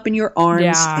gather them up in your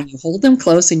arms and you hold them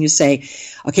close and you say,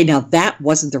 okay, now that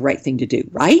wasn't the right thing to do,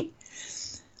 right?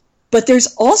 But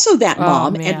there's also that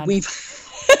mom, and we've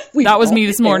that was me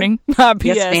this morning. Yes,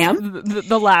 ma'am.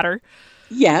 The latter.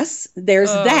 Yes,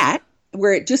 there's that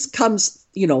where it just comes,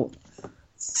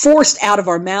 forced out of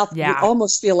our mouth. Yeah. We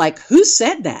almost feel like, who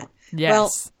said that? Yes.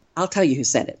 Well, I'll tell you who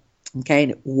said it. Okay.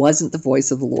 And it wasn't the voice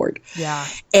of the Lord. Yeah.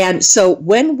 And so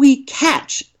when we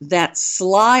catch that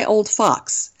sly old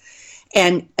fox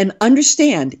and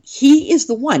understand he is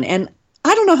the one, and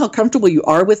I don't know how comfortable you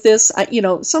are with this.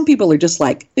 Some people are just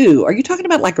like, ooh, are you talking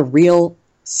about like a real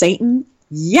Satan?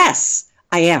 Yes,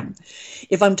 I am.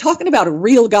 If I'm talking about a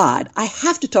real God, I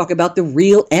have to talk about the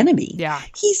real enemy. Yeah.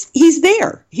 He's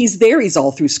there. He's there. He's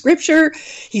all through Scripture.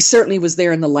 He certainly was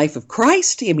there in the life of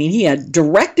Christ. I mean, he had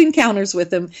direct encounters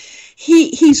with him.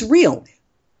 He's real,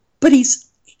 but he's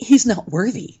not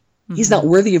worthy. He's not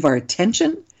worthy of our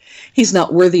attention. He's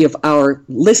not worthy of our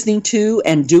listening to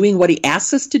and doing what he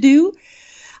asks us to do.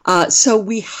 So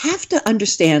we have to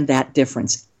understand that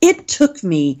difference. It took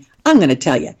me, I'm going to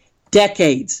tell you,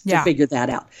 decades to figure that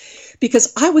out,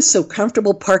 because I was so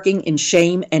comfortable parking in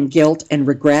shame and guilt and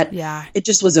regret. Yeah. It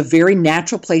just was a very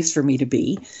natural place for me to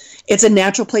be. It's a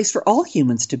natural place for all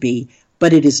humans to be,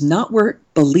 but it is not where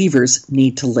believers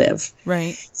need to live.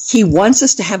 Right. He wants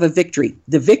us to have a victory.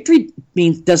 The victory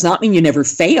does not mean you never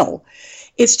fail.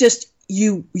 It's just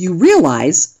you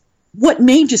realize what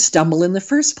made you stumble in the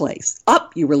first place.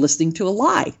 You were listening to a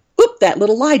lie. That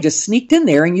little lie just sneaked in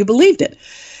there and you believed it.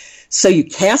 So you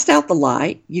cast out the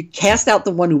lie, you cast out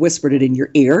the one who whispered it in your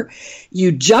ear,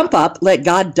 you jump up, let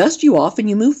God dust you off, and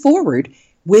you move forward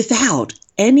without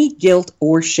any guilt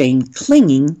or shame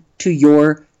clinging to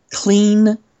your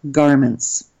clean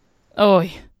garments. Oh,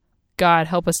 God,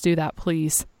 help us do that,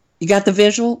 please. You got the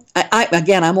visual?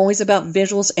 I'm always about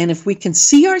visuals, and if we can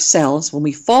see ourselves when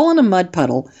we fall in a mud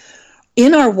puddle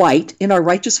in our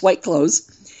righteous white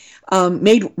clothes,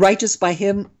 made righteous by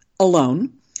him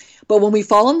alone. But when we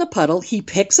fall in the puddle, he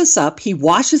picks us up, he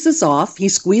washes us off, he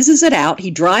squeezes it out,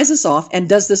 he dries us off, and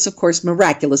does this, of course,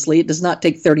 miraculously. It does not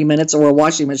take 30 minutes or a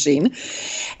washing machine.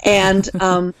 And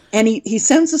he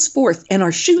sends us forth, and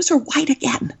our shoes are white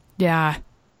again. Yeah.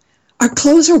 Our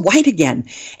clothes are white again.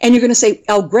 And you're going to say,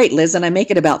 oh, great, Liz, and I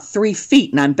make it about 3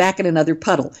 feet, and I'm back in another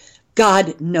puddle.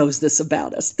 God knows this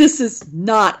about us. This is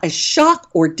not a shock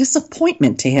or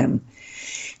disappointment to him.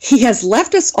 He has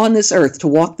left us on this earth to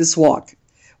walk this walk.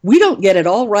 We don't get it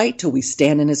all right till we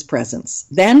stand in his presence.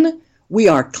 Then we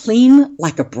are clean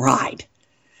like a bride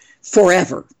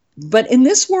forever. But in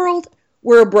this world,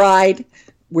 we're a bride.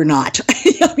 We're not.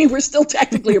 I mean, we're still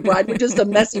technically a bride. We're just a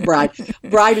messy bride.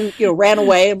 Bride who, ran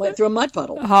away and went through a mud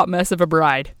puddle. A hot mess of a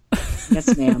bride.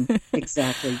 Yes, ma'am.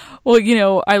 Exactly.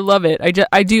 Well, I love it.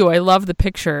 I do. I love the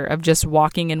picture of just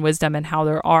walking in wisdom and how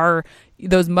there are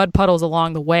those mud puddles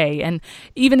along the way. And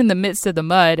even in the midst of the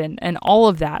mud and all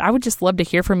of that, I would just love to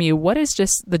hear from you. What is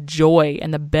just the joy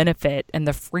and the benefit and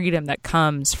the freedom that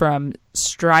comes from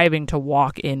striving to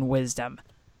walk in wisdom?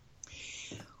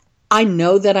 I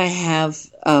know that I have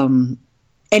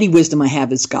any wisdom I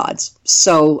have is God's.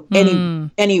 So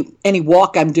any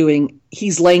walk I'm doing,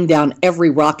 he's laying down every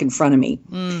rock in front of me.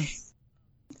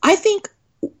 I think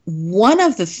one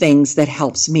of the things that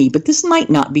helps me, but this might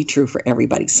not be true for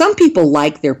everybody. Some people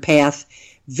like their path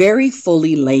very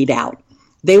fully laid out.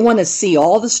 They want to see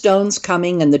all the stones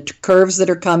coming and the curves that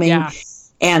are coming. Yeah.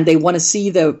 And they want to see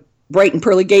the bright and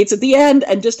pearly gates at the end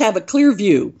and just have a clear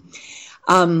view.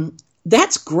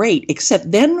 That's great, except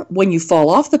then when you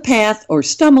fall off the path or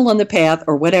stumble on the path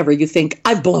or whatever, you think,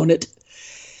 I've blown it.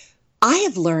 I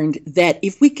have learned that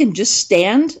if we can just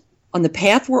stand on the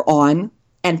path we're on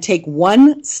and take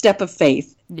one step of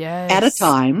faith at a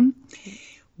time,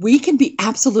 we can be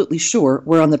absolutely sure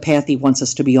we're on the path he wants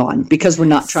us to be on, because we're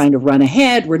not trying to run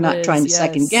ahead. We're not trying to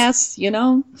second guess, you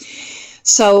know?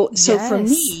 So for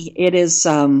me, it is,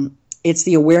 it's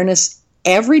the awareness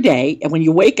every day. And when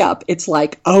you wake up, it's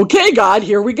like, okay, God,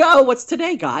 here we go. What's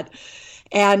today, God?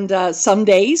 And some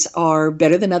days are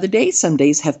better than other days. Some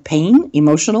days have pain,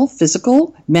 emotional,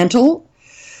 physical, mental,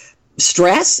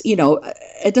 stress. You know,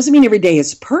 it doesn't mean every day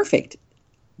is perfect,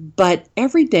 but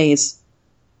every day is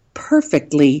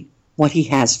perfectly what he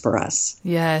has for us.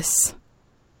 Yes.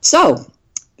 So,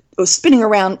 spinning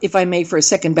around, if I may, for a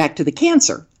second, back to the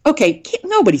cancer. Okay,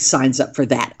 nobody signs up for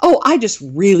that. Oh, I just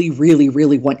really, really,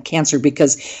 really want cancer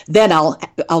because then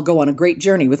I'll go on a great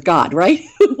journey with God, right?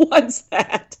 Who wants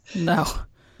that? No.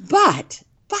 But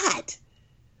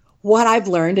what I've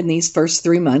learned in these first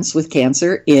 3 months with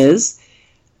cancer is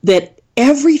that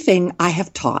everything I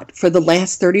have taught for the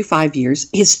last 35 years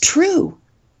is true.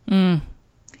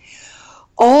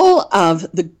 All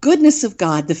of the goodness of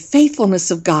God, the faithfulness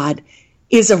of God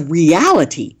is a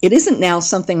reality. It isn't now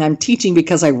something I'm teaching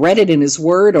because I read it in his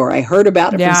word or I heard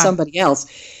about it from somebody else.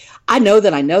 I know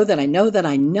that I know that I know that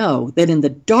I know that in the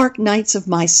dark nights of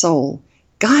my soul,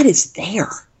 God is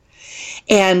there.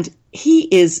 And he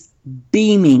is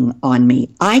beaming on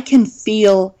me. I can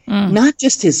feel not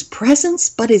just his presence,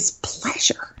 but his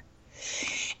pleasure.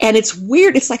 And it's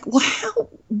weird. It's like, well,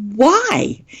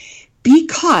 why?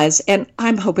 Because, and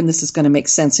I'm hoping this is going to make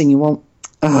sense and you won't,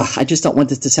 I just don't want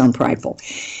this to sound prideful.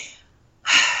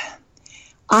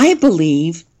 I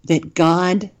believe that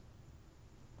God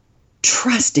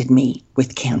trusted me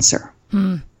with cancer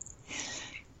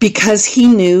because he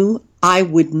knew I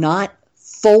would not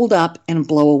fold up and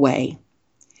blow away.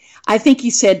 I think he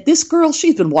said, this girl,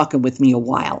 she's been walking with me a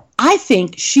while. I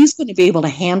think she's going to be able to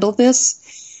handle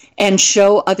this and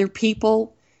show other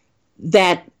people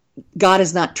that God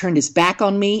has not turned his back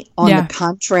on me. On the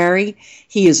contrary,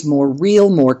 he is more real,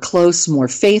 more close, more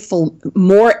faithful,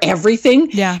 more everything.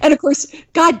 Yeah. And of course,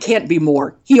 God can't be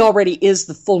more. He already is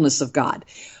the fullness of God.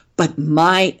 But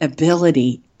my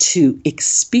ability to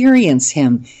experience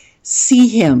him, see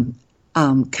him,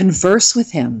 converse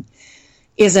with him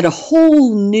is at a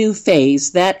whole new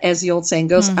phase that, as the old saying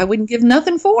goes, I wouldn't give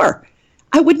nothing for.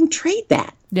 I wouldn't trade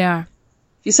that. Yeah.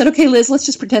 If you said, okay, Liz, let's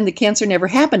just pretend that cancer never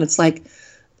happened. It's like,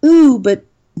 ooh, but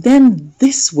then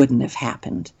this wouldn't have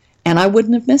happened, and I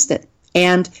wouldn't have missed it.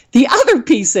 And the other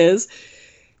piece is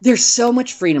there's so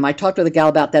much freedom. I talked with a gal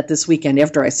about that this weekend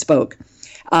after I spoke.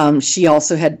 She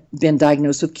also had been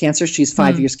diagnosed with cancer. She's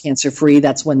 5 years cancer-free.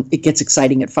 That's when it gets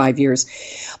exciting at 5 years.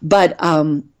 But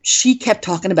she kept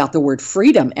talking about the word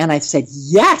freedom, and I said,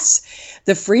 yes,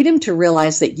 the freedom to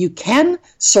realize that you can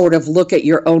sort of look at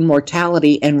your own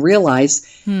mortality and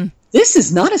realize this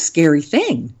is not a scary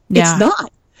thing. Yeah. It's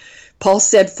not. Paul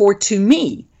said, for to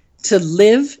me, to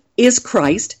live is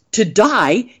Christ, to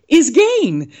die is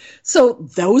gain. So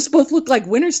those both look like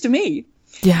winners to me.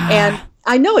 Yeah. And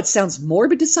I know it sounds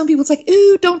morbid to some people. It's like,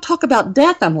 ooh, don't talk about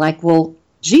death. I'm like, well,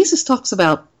 Jesus talks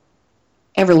about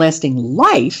everlasting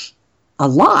life a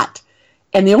lot.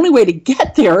 And the only way to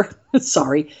get there,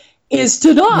 is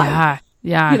to die. Yeah.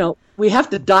 Yeah. You know, we have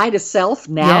to die to self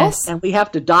now, and we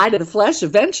have to die to the flesh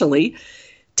eventually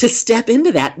to step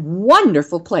into that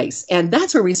wonderful place. And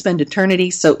that's where we spend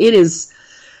eternity. So it is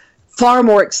far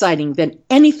more exciting than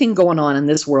anything going on in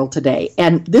this world today.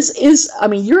 And this is, I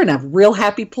mean, you're in a real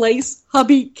happy place.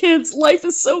 Hubby, kids, life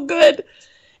is so good.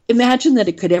 Imagine that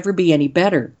it could ever be any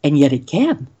better, and yet it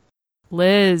can.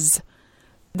 Liz,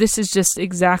 this is just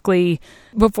exactly,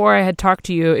 before I had talked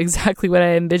to you, exactly what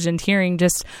I envisioned hearing,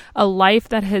 just a life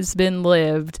that has been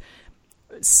lived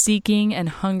seeking and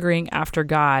hungering after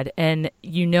God, and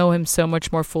you know him so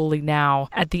much more fully now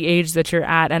at the age that you're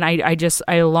at. And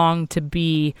I long to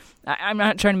be, I'm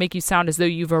not trying to make you sound as though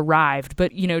you've arrived,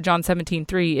 but you know, John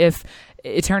 17:3,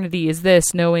 eternity is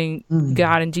this, knowing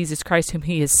God and Jesus Christ whom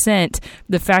he has sent.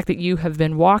 The fact that you have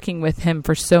been walking with him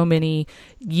for so many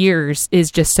years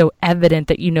is just so evident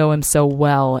that you know him so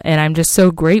well. And I'm just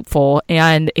so grateful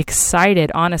and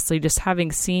excited, honestly, just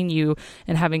having seen you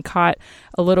and having caught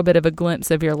a little bit of a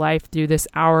glimpse of your life through this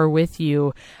hour with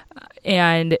you,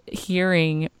 and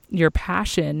hearing your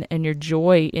passion and your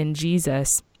joy in Jesus.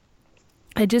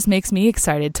 It just makes me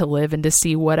excited to live and to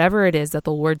see whatever it is that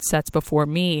the Lord sets before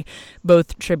me,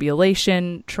 both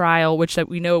tribulation, trial, which that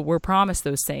we know we're promised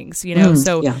those things,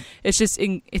 so it's just,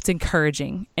 it's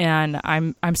encouraging, and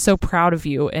I'm so proud of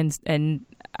you. And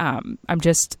I'm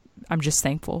just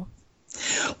thankful.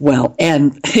 Well,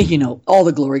 and all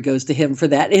the glory goes to him for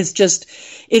that. It's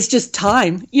just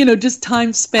time, just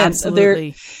time spent.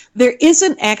 Absolutely. There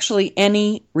isn't actually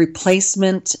any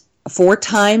replacement for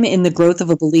time in the growth of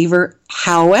a believer.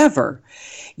 However,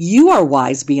 you are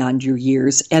wise beyond your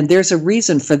years, and there's a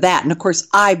reason for that. And of course,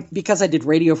 because I did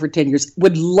radio for 10 years,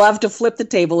 would love to flip the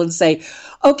table and say,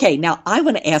 okay, now I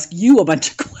want to ask you a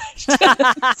bunch of questions.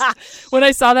 When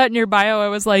I saw that in your bio, I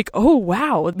was like, oh,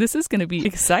 wow, this is going to be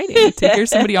exciting to hear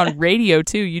somebody on radio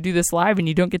too. You do this live and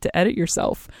you don't get to edit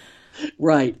yourself.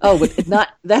 Right. Oh,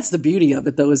 but that's the beauty of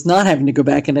it, though, is not having to go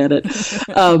back and edit.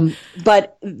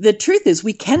 But the truth is,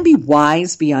 we can be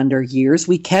wise beyond our years.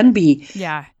 We can be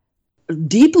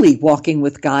deeply walking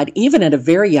with God, even at a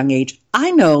very young age.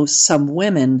 I know some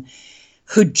women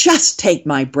who just take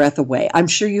my breath away. I'm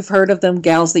sure you've heard of them,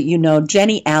 gals that you know.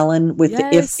 Jenny Allen with the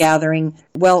If Gathering.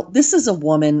 Well, this is a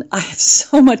woman I have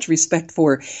so much respect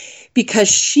for, because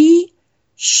she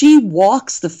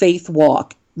walks the faith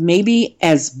walk, maybe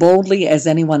as boldly as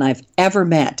anyone I've ever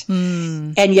met.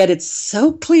 And yet it's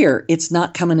so clear it's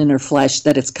not coming in her flesh,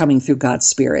 that it's coming through God's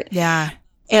Spirit. Yeah.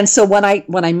 And so when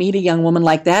I meet a young woman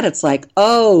like that, it's like,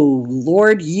 oh,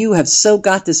 Lord, you have so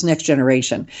got this next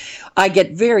generation. I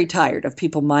get very tired of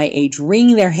people my age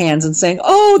wringing their hands and saying,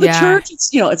 oh, the church,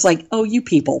 it's like, oh, you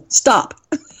people, stop.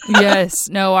 Yes.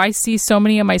 No, I see so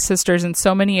many of my sisters and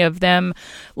so many of them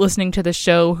listening to the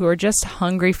show who are just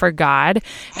hungry for God.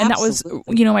 And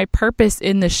Absolutely. That was, my purpose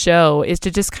in the show is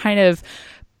to just kind of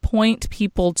point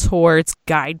people towards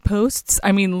guideposts.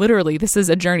 I mean, literally, this is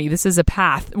a journey. This is a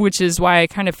path, which is why I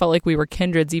kind of felt like we were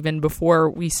kindreds even before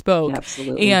we spoke.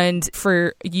 Absolutely. And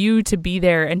for you to be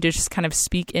there and to just kind of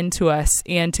speak into us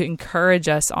and to encourage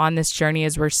us on this journey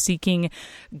as we're seeking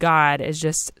God is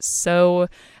just so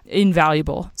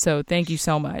invaluable. So thank you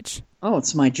so much. Oh,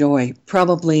 it's my joy.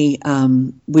 Probably,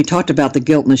 we talked about the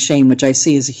guilt and the shame, which I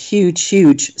see as a huge,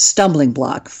 huge stumbling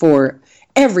block for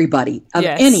everybody of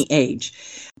any age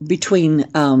between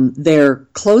their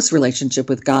close relationship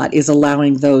with God, is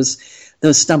allowing those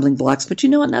stumbling blocks. But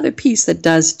another piece that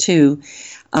does too,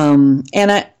 and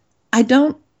I'm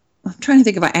trying to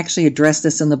think if I actually addressed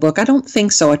this in the book. I don't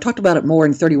think so. I talked about it more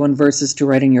in 31 Verses to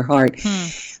Write in Your Heart.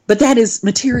 But that is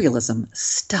materialism,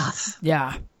 stuff.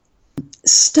 Yeah.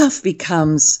 Stuff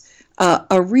becomes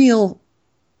a real...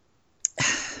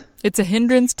 It's a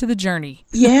hindrance to the journey.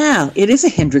 Yeah, it is a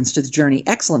hindrance to the journey.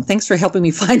 Excellent. Thanks for helping me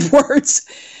find words.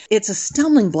 It's a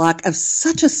stumbling block of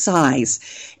such a size.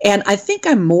 And I think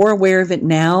I'm more aware of it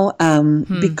now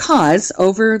because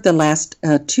over the last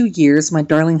 2 years, my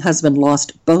darling husband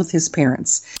lost both his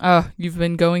parents. Oh, you've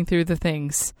been going through the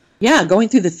things. Yeah, going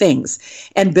through the things.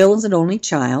 And Bill is an only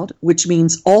child, which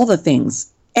means all the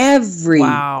things,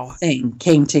 everything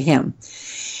came to him.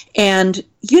 And,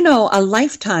 a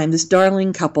lifetime, this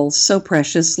darling couple, so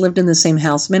precious, lived in the same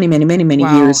house many, many, many, many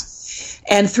years,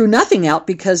 and threw nothing out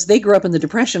because they grew up in the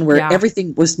Depression where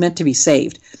everything was meant to be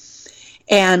saved.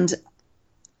 And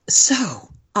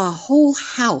so a whole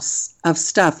house of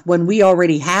stuff when we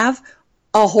already have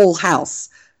a whole house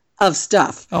of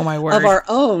stuff of our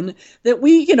own that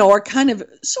we, are kind of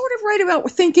sort of right about, we're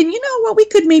thinking, we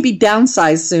could maybe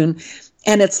downsize soon.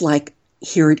 And it's like,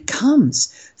 here it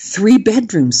comes. 3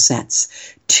 bedroom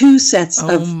sets, 2 sets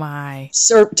of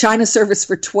China service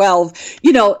for 12,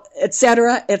 et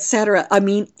cetera, et cetera. I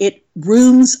mean, it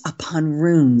rooms upon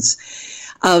rooms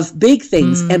of big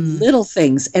things and little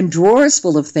things and drawers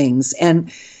full of things.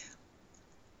 And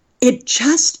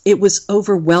it was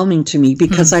overwhelming to me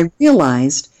because I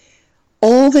realized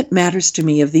all that matters to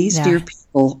me of these dear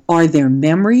people are their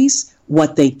memories,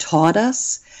 what they taught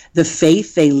us, the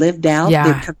faith they lived out,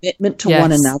 their commitment to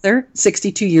one another,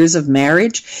 62 years of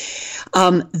marriage.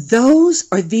 Those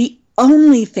are the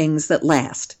only things that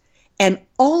last. And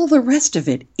all the rest of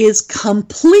it is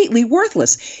completely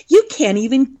worthless. You can't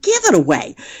even give it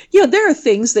away. There are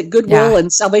things that Goodwill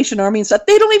and Salvation Army and stuff,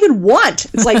 they don't even want.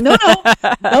 It's like, no,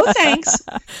 thanks.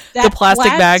 The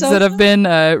plastic bags that have been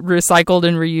recycled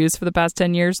and reused for the past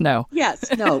 10 years? No.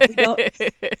 Yes, no.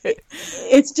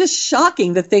 It's just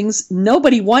shocking, the things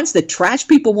nobody wants, that trash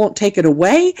people won't take it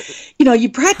away. You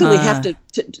practically have to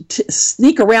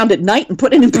sneak around at night and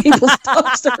put it in people's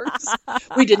dumpsters.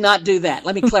 We did not do that.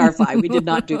 Let me clarify. We did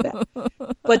not do that.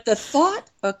 But the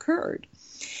thought occurred.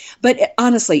 But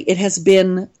honestly, it has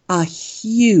been a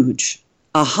huge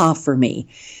aha for me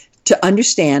to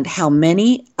understand how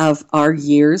many of our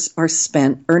years are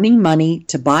spent earning money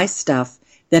to buy stuff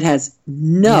that has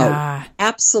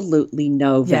absolutely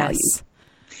no value. Yes.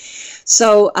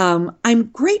 So I'm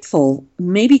grateful,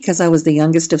 maybe because I was the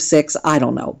youngest of 6, I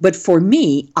don't know. But for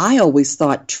me, I always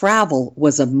thought travel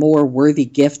was a more worthy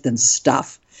gift than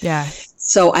stuff. Yeah.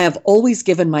 So I have always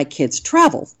given my kids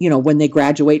travel. When they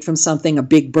graduate from something, a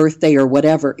big birthday or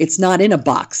whatever, it's not in a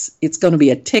box. It's going to be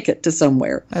a ticket to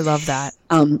somewhere. I love that.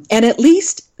 And at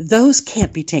least those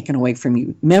can't be taken away from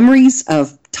you. Memories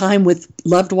of time with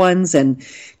loved ones and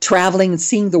traveling and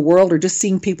seeing the world, or just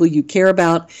seeing people you care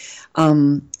about.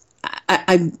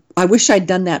 I wish I'd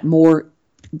done that more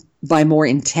by more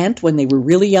intent when they were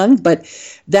really young, but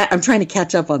that I'm trying to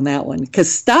catch up on that one,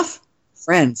 because stuff,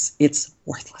 friends, it's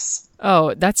worthless.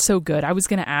 Oh, that's so good. I was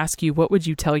going to ask you, what would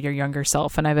you tell your younger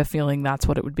self? And I have a feeling that's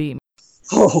what it would be.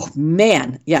 Oh,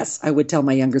 man. Yes, I would tell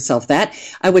my younger self that.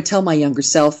 I would tell my younger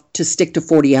self to stick to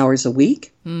 40 hours a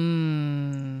week.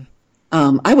 I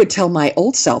would tell my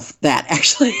old self that,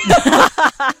 actually.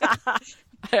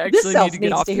 This self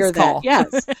needs to hear that. Yes.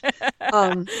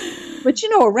 But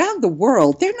around the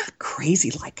world, they're not crazy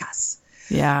like us.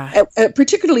 Yeah.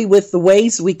 Particularly with the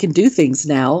ways we can do things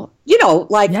now,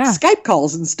 like Skype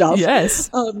calls and stuff.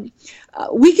 Yes.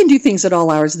 We can do things at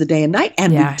all hours of the day and night,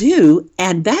 and we do,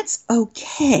 and that's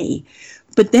okay.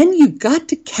 But then you got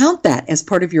to count that as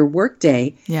part of your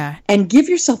workday, and give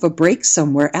yourself a break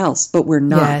somewhere else. But we're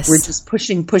not. Yes. We're just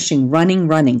pushing,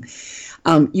 running.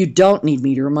 You don't need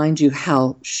me to remind you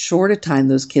how short a time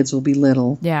those kids will be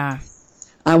little. Yeah.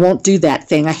 I won't do that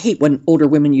thing. I hate when older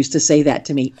women used to say that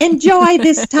to me. Enjoy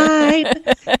this time.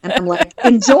 And I'm like,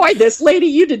 enjoy this, lady.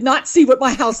 You did not see what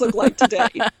my house looked like today.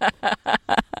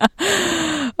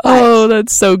 Oh,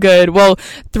 that's so good. Well,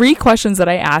 3 questions that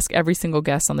I ask every single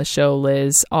guest on the show,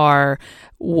 Liz, are,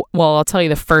 well, I'll tell you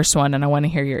the first one and I want to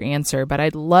hear your answer, but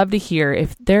I'd love to hear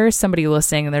if there is somebody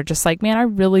listening and they're just like, man, I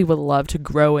really would love to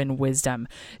grow in wisdom.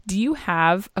 Do you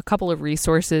have a couple of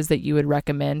resources that you would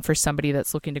recommend for somebody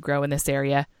that's looking to grow in this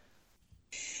area?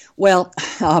 Well,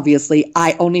 obviously,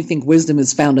 I only think wisdom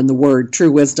is found in the Word,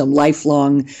 true wisdom,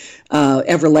 lifelong,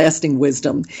 everlasting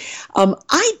wisdom.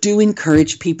 I do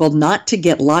encourage people not to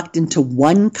get locked into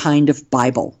one kind of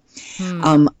Bible.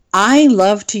 I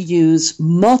love to use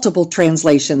multiple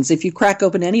translations. If you crack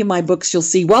open any of my books, you'll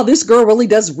see, well, this girl really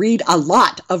does read a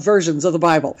lot of versions of the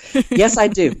Bible. Yes, I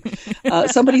do.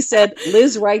 Somebody said,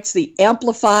 Liz writes the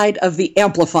Amplified of the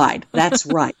Amplified. That's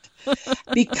right.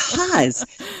 Because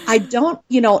I don't,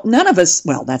 none of us,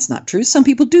 well, that's not true. Some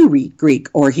people do read Greek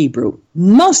or Hebrew.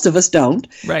 Most of us don't.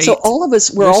 Right. So all of us,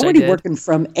 we're already working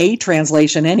from a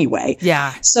translation anyway.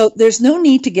 Yeah. So there's no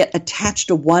need to get attached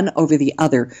to one over the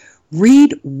other.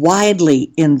 Read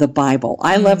widely in the Bible.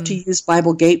 I love to use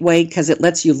Bible Gateway because it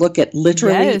lets you look at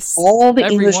literally all the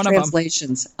English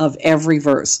translations of every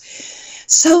verse.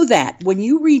 So that when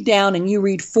you read down and you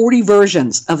read 40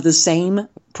 versions of the same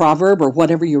proverb or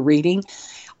whatever you're reading,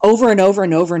 over and over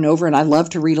and over and over, and I love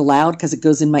to read aloud because it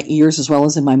goes in my ears as well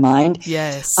as in my mind.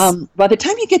 Yes. By the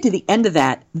time you get to the end of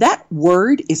that, that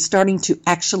word is starting to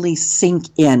actually sink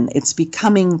in. It's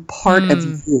becoming part of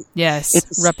you. Yes.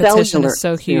 It's repetition is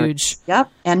so huge. Yep.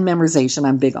 And memorization.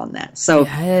 I'm big on that. So,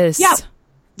 yes.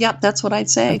 Yep. That's what I'd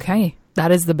say. Okay.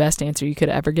 That is the best answer you could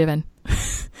have ever given.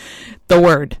 The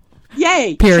word.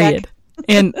 Yay. Period.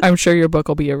 And I'm sure your book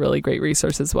will be a really great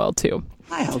resource as well, too.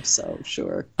 I hope so,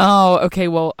 sure. Oh, okay.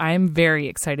 Well, I'm very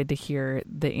excited to hear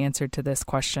the answer to this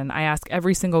question. I ask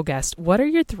every single guest, what are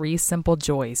your 3 simple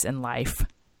joys in life?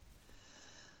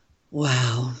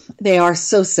 Wow. They are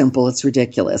so simple, it's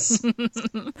ridiculous.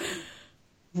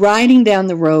 Riding down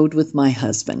the road with my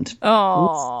husband.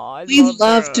 Oh, we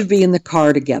love to be in the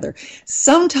car together.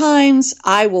 Sometimes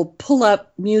I will pull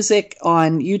up music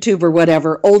on YouTube or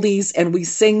whatever, oldies, and we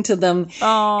sing to them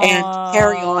and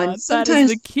carry on. Sometimes that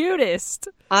is the cutest.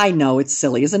 I know, it's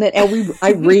silly, isn't it? And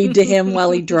I read to him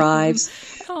while he drives.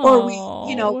 Or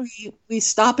we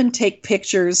stop and take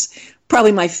pictures.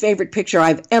 probably my favorite picture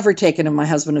I've ever taken of my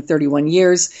husband of 31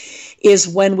 years is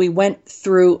when we went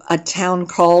through a town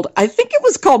called, I think it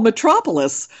was called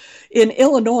Metropolis in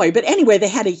Illinois. But anyway, they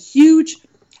had a huge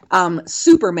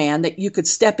Superman that you could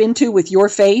step into with your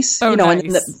face, nice.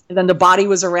 and then the body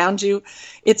was around you.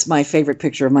 It's my favorite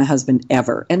picture of my husband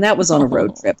ever. And that was on a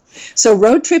road trip. So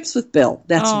road trips with Bill,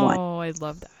 that's one. Oh, I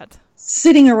love that.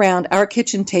 Sitting around our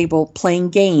kitchen table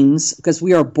playing games, because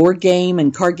we are board game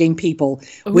and card game people,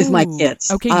 with my kids.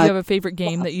 Okay, you have a favorite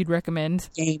game that you'd recommend?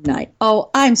 Game night. Oh,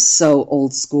 I'm so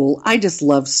old school. I just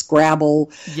love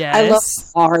Scrabble. Yes. I love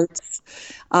cards.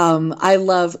 I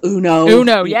love Uno.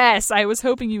 Uno, yes. I was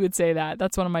hoping you would say that.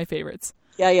 That's one of my favorites.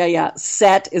 Yeah.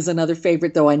 Set is another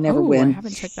favorite, though I never win. I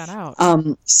haven't checked that out.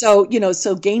 So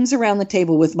games around the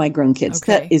table with my grown kids.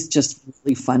 Okay. That is just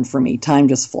really fun for me. Time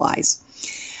just flies.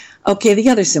 Okay, the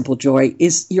other simple joy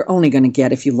is you're only going to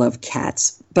get if you love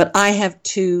cats. But I have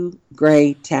 2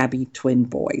 gray tabby twin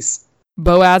boys.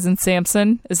 Boaz and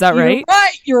Samson, is that right? You're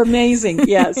right. You're amazing.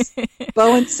 Yes.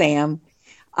 Bo and Sam.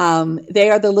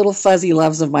 They are the little fuzzy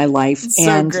loves of my life.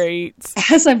 So great.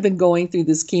 As I've been going through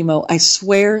this chemo, I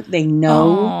swear they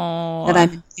know that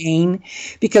I'm in pain,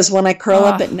 because when I curl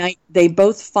up at night, they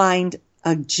both find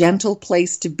a gentle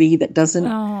place to be that doesn't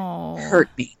hurt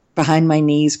me, behind my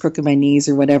knees, crooked my knees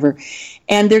or whatever.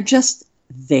 And they're just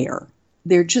there.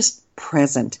 They're just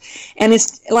present. And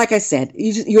it's like I said,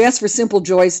 you ask for simple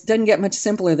joys, doesn't get much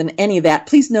simpler than any of that.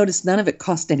 Please notice none of it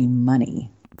cost any money.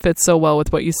 Fits so well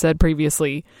with what you said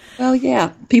previously. Well,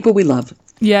 yeah, people we love.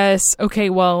 Yes. Okay.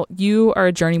 Well, you are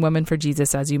a journey woman for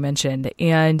Jesus, as you mentioned,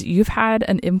 and you've had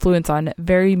an influence on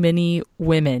very many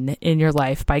women in your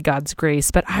life by God's grace.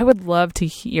 But I would love to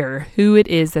hear who it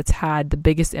is that's had the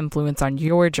biggest influence on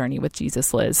your journey with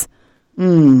Jesus, Liz.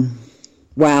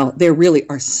 Wow. There really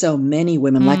are so many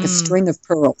women, like a string of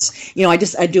pearls. I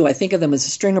think of them as a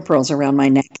string of pearls around my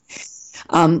neck.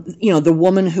 The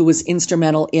woman who was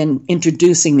instrumental in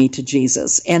introducing me to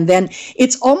Jesus. And then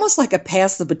it's almost like a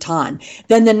pass the baton.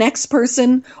 Then the next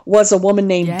person was a woman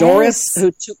named Doris,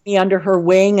 who took me under her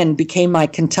wing and became my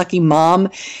Kentucky mom.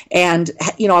 And,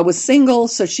 I was single,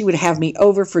 so she would have me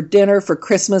over for dinner, for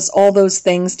Christmas, all those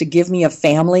things to give me a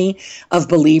family of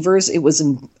believers. It was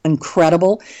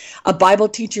incredible. A Bible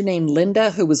teacher named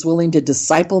Linda, who was willing to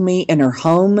disciple me in her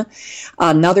home.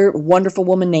 Another wonderful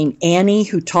woman named Annie,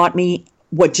 who taught me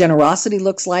what generosity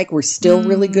looks like. We're still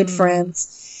really good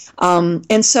friends.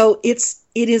 And so it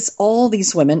is all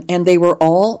these women, and they were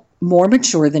all more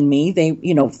mature than me. They,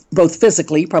 both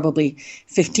physically, probably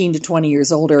 15 to 20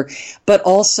 years older, but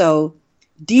also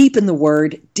deep in the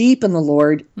Word, deep in the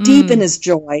Lord, deep in His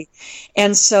joy.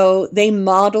 And so they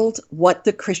modeled what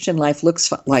the Christian life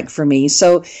looks like for me.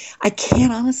 So I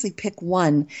can't honestly pick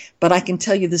one, but I can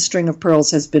tell you the string of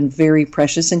pearls has been very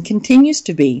precious and continues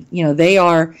to be. They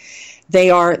are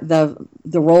the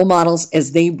role models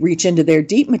as they reach into their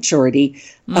deep maturity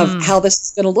of how this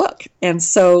is going to look. And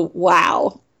so,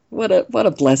 wow, what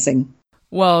a blessing.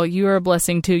 Well, you are a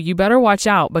blessing too. You better watch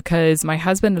out, because my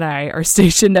husband and I are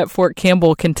stationed at Fort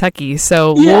Campbell, Kentucky.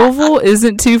 So Louisville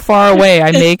isn't too far away.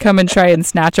 I may come and try and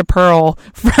snatch a pearl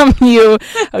from you,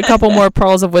 a couple more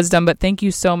pearls of wisdom. But thank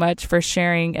you so much for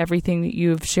sharing everything that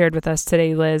you've shared with us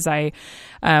today, Liz. I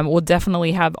will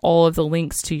definitely have all of the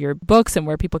links to your books and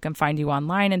where people can find you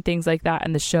online and things like that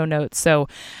in the show notes. So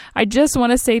I just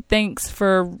want to say thanks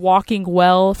for walking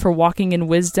well, for walking in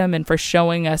wisdom, and for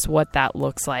showing us what that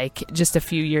looks like just a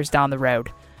few years down the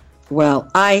road. Well,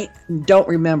 I don't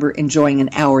remember enjoying an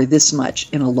hour this much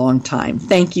in a long time.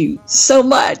 Thank you so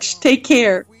much. Take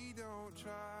care.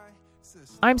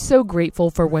 I'm so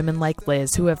grateful for women like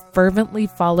Liz who have fervently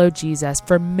followed Jesus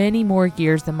for many more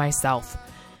years than myself.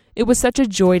 It was such a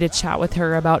joy to chat with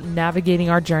her about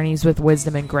navigating our journeys with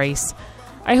wisdom and grace.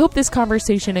 I hope this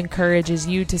conversation encourages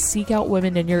you to seek out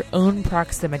women in your own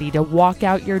proximity to walk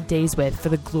out your days with for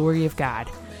the glory of God.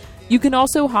 You can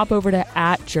also hop over to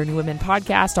 @JourneyWomen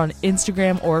Podcast on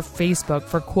Instagram or Facebook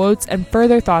for quotes and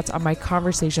further thoughts on my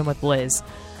conversation with Liz.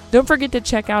 Don't forget to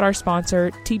check out our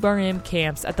sponsor, T-Bar-M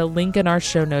Camps, at the link in our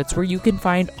show notes, where you can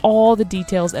find all the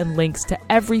details and links to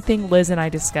everything Liz and I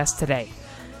discussed today.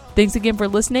 Thanks again for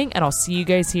listening, and I'll see you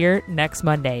guys here next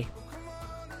Monday.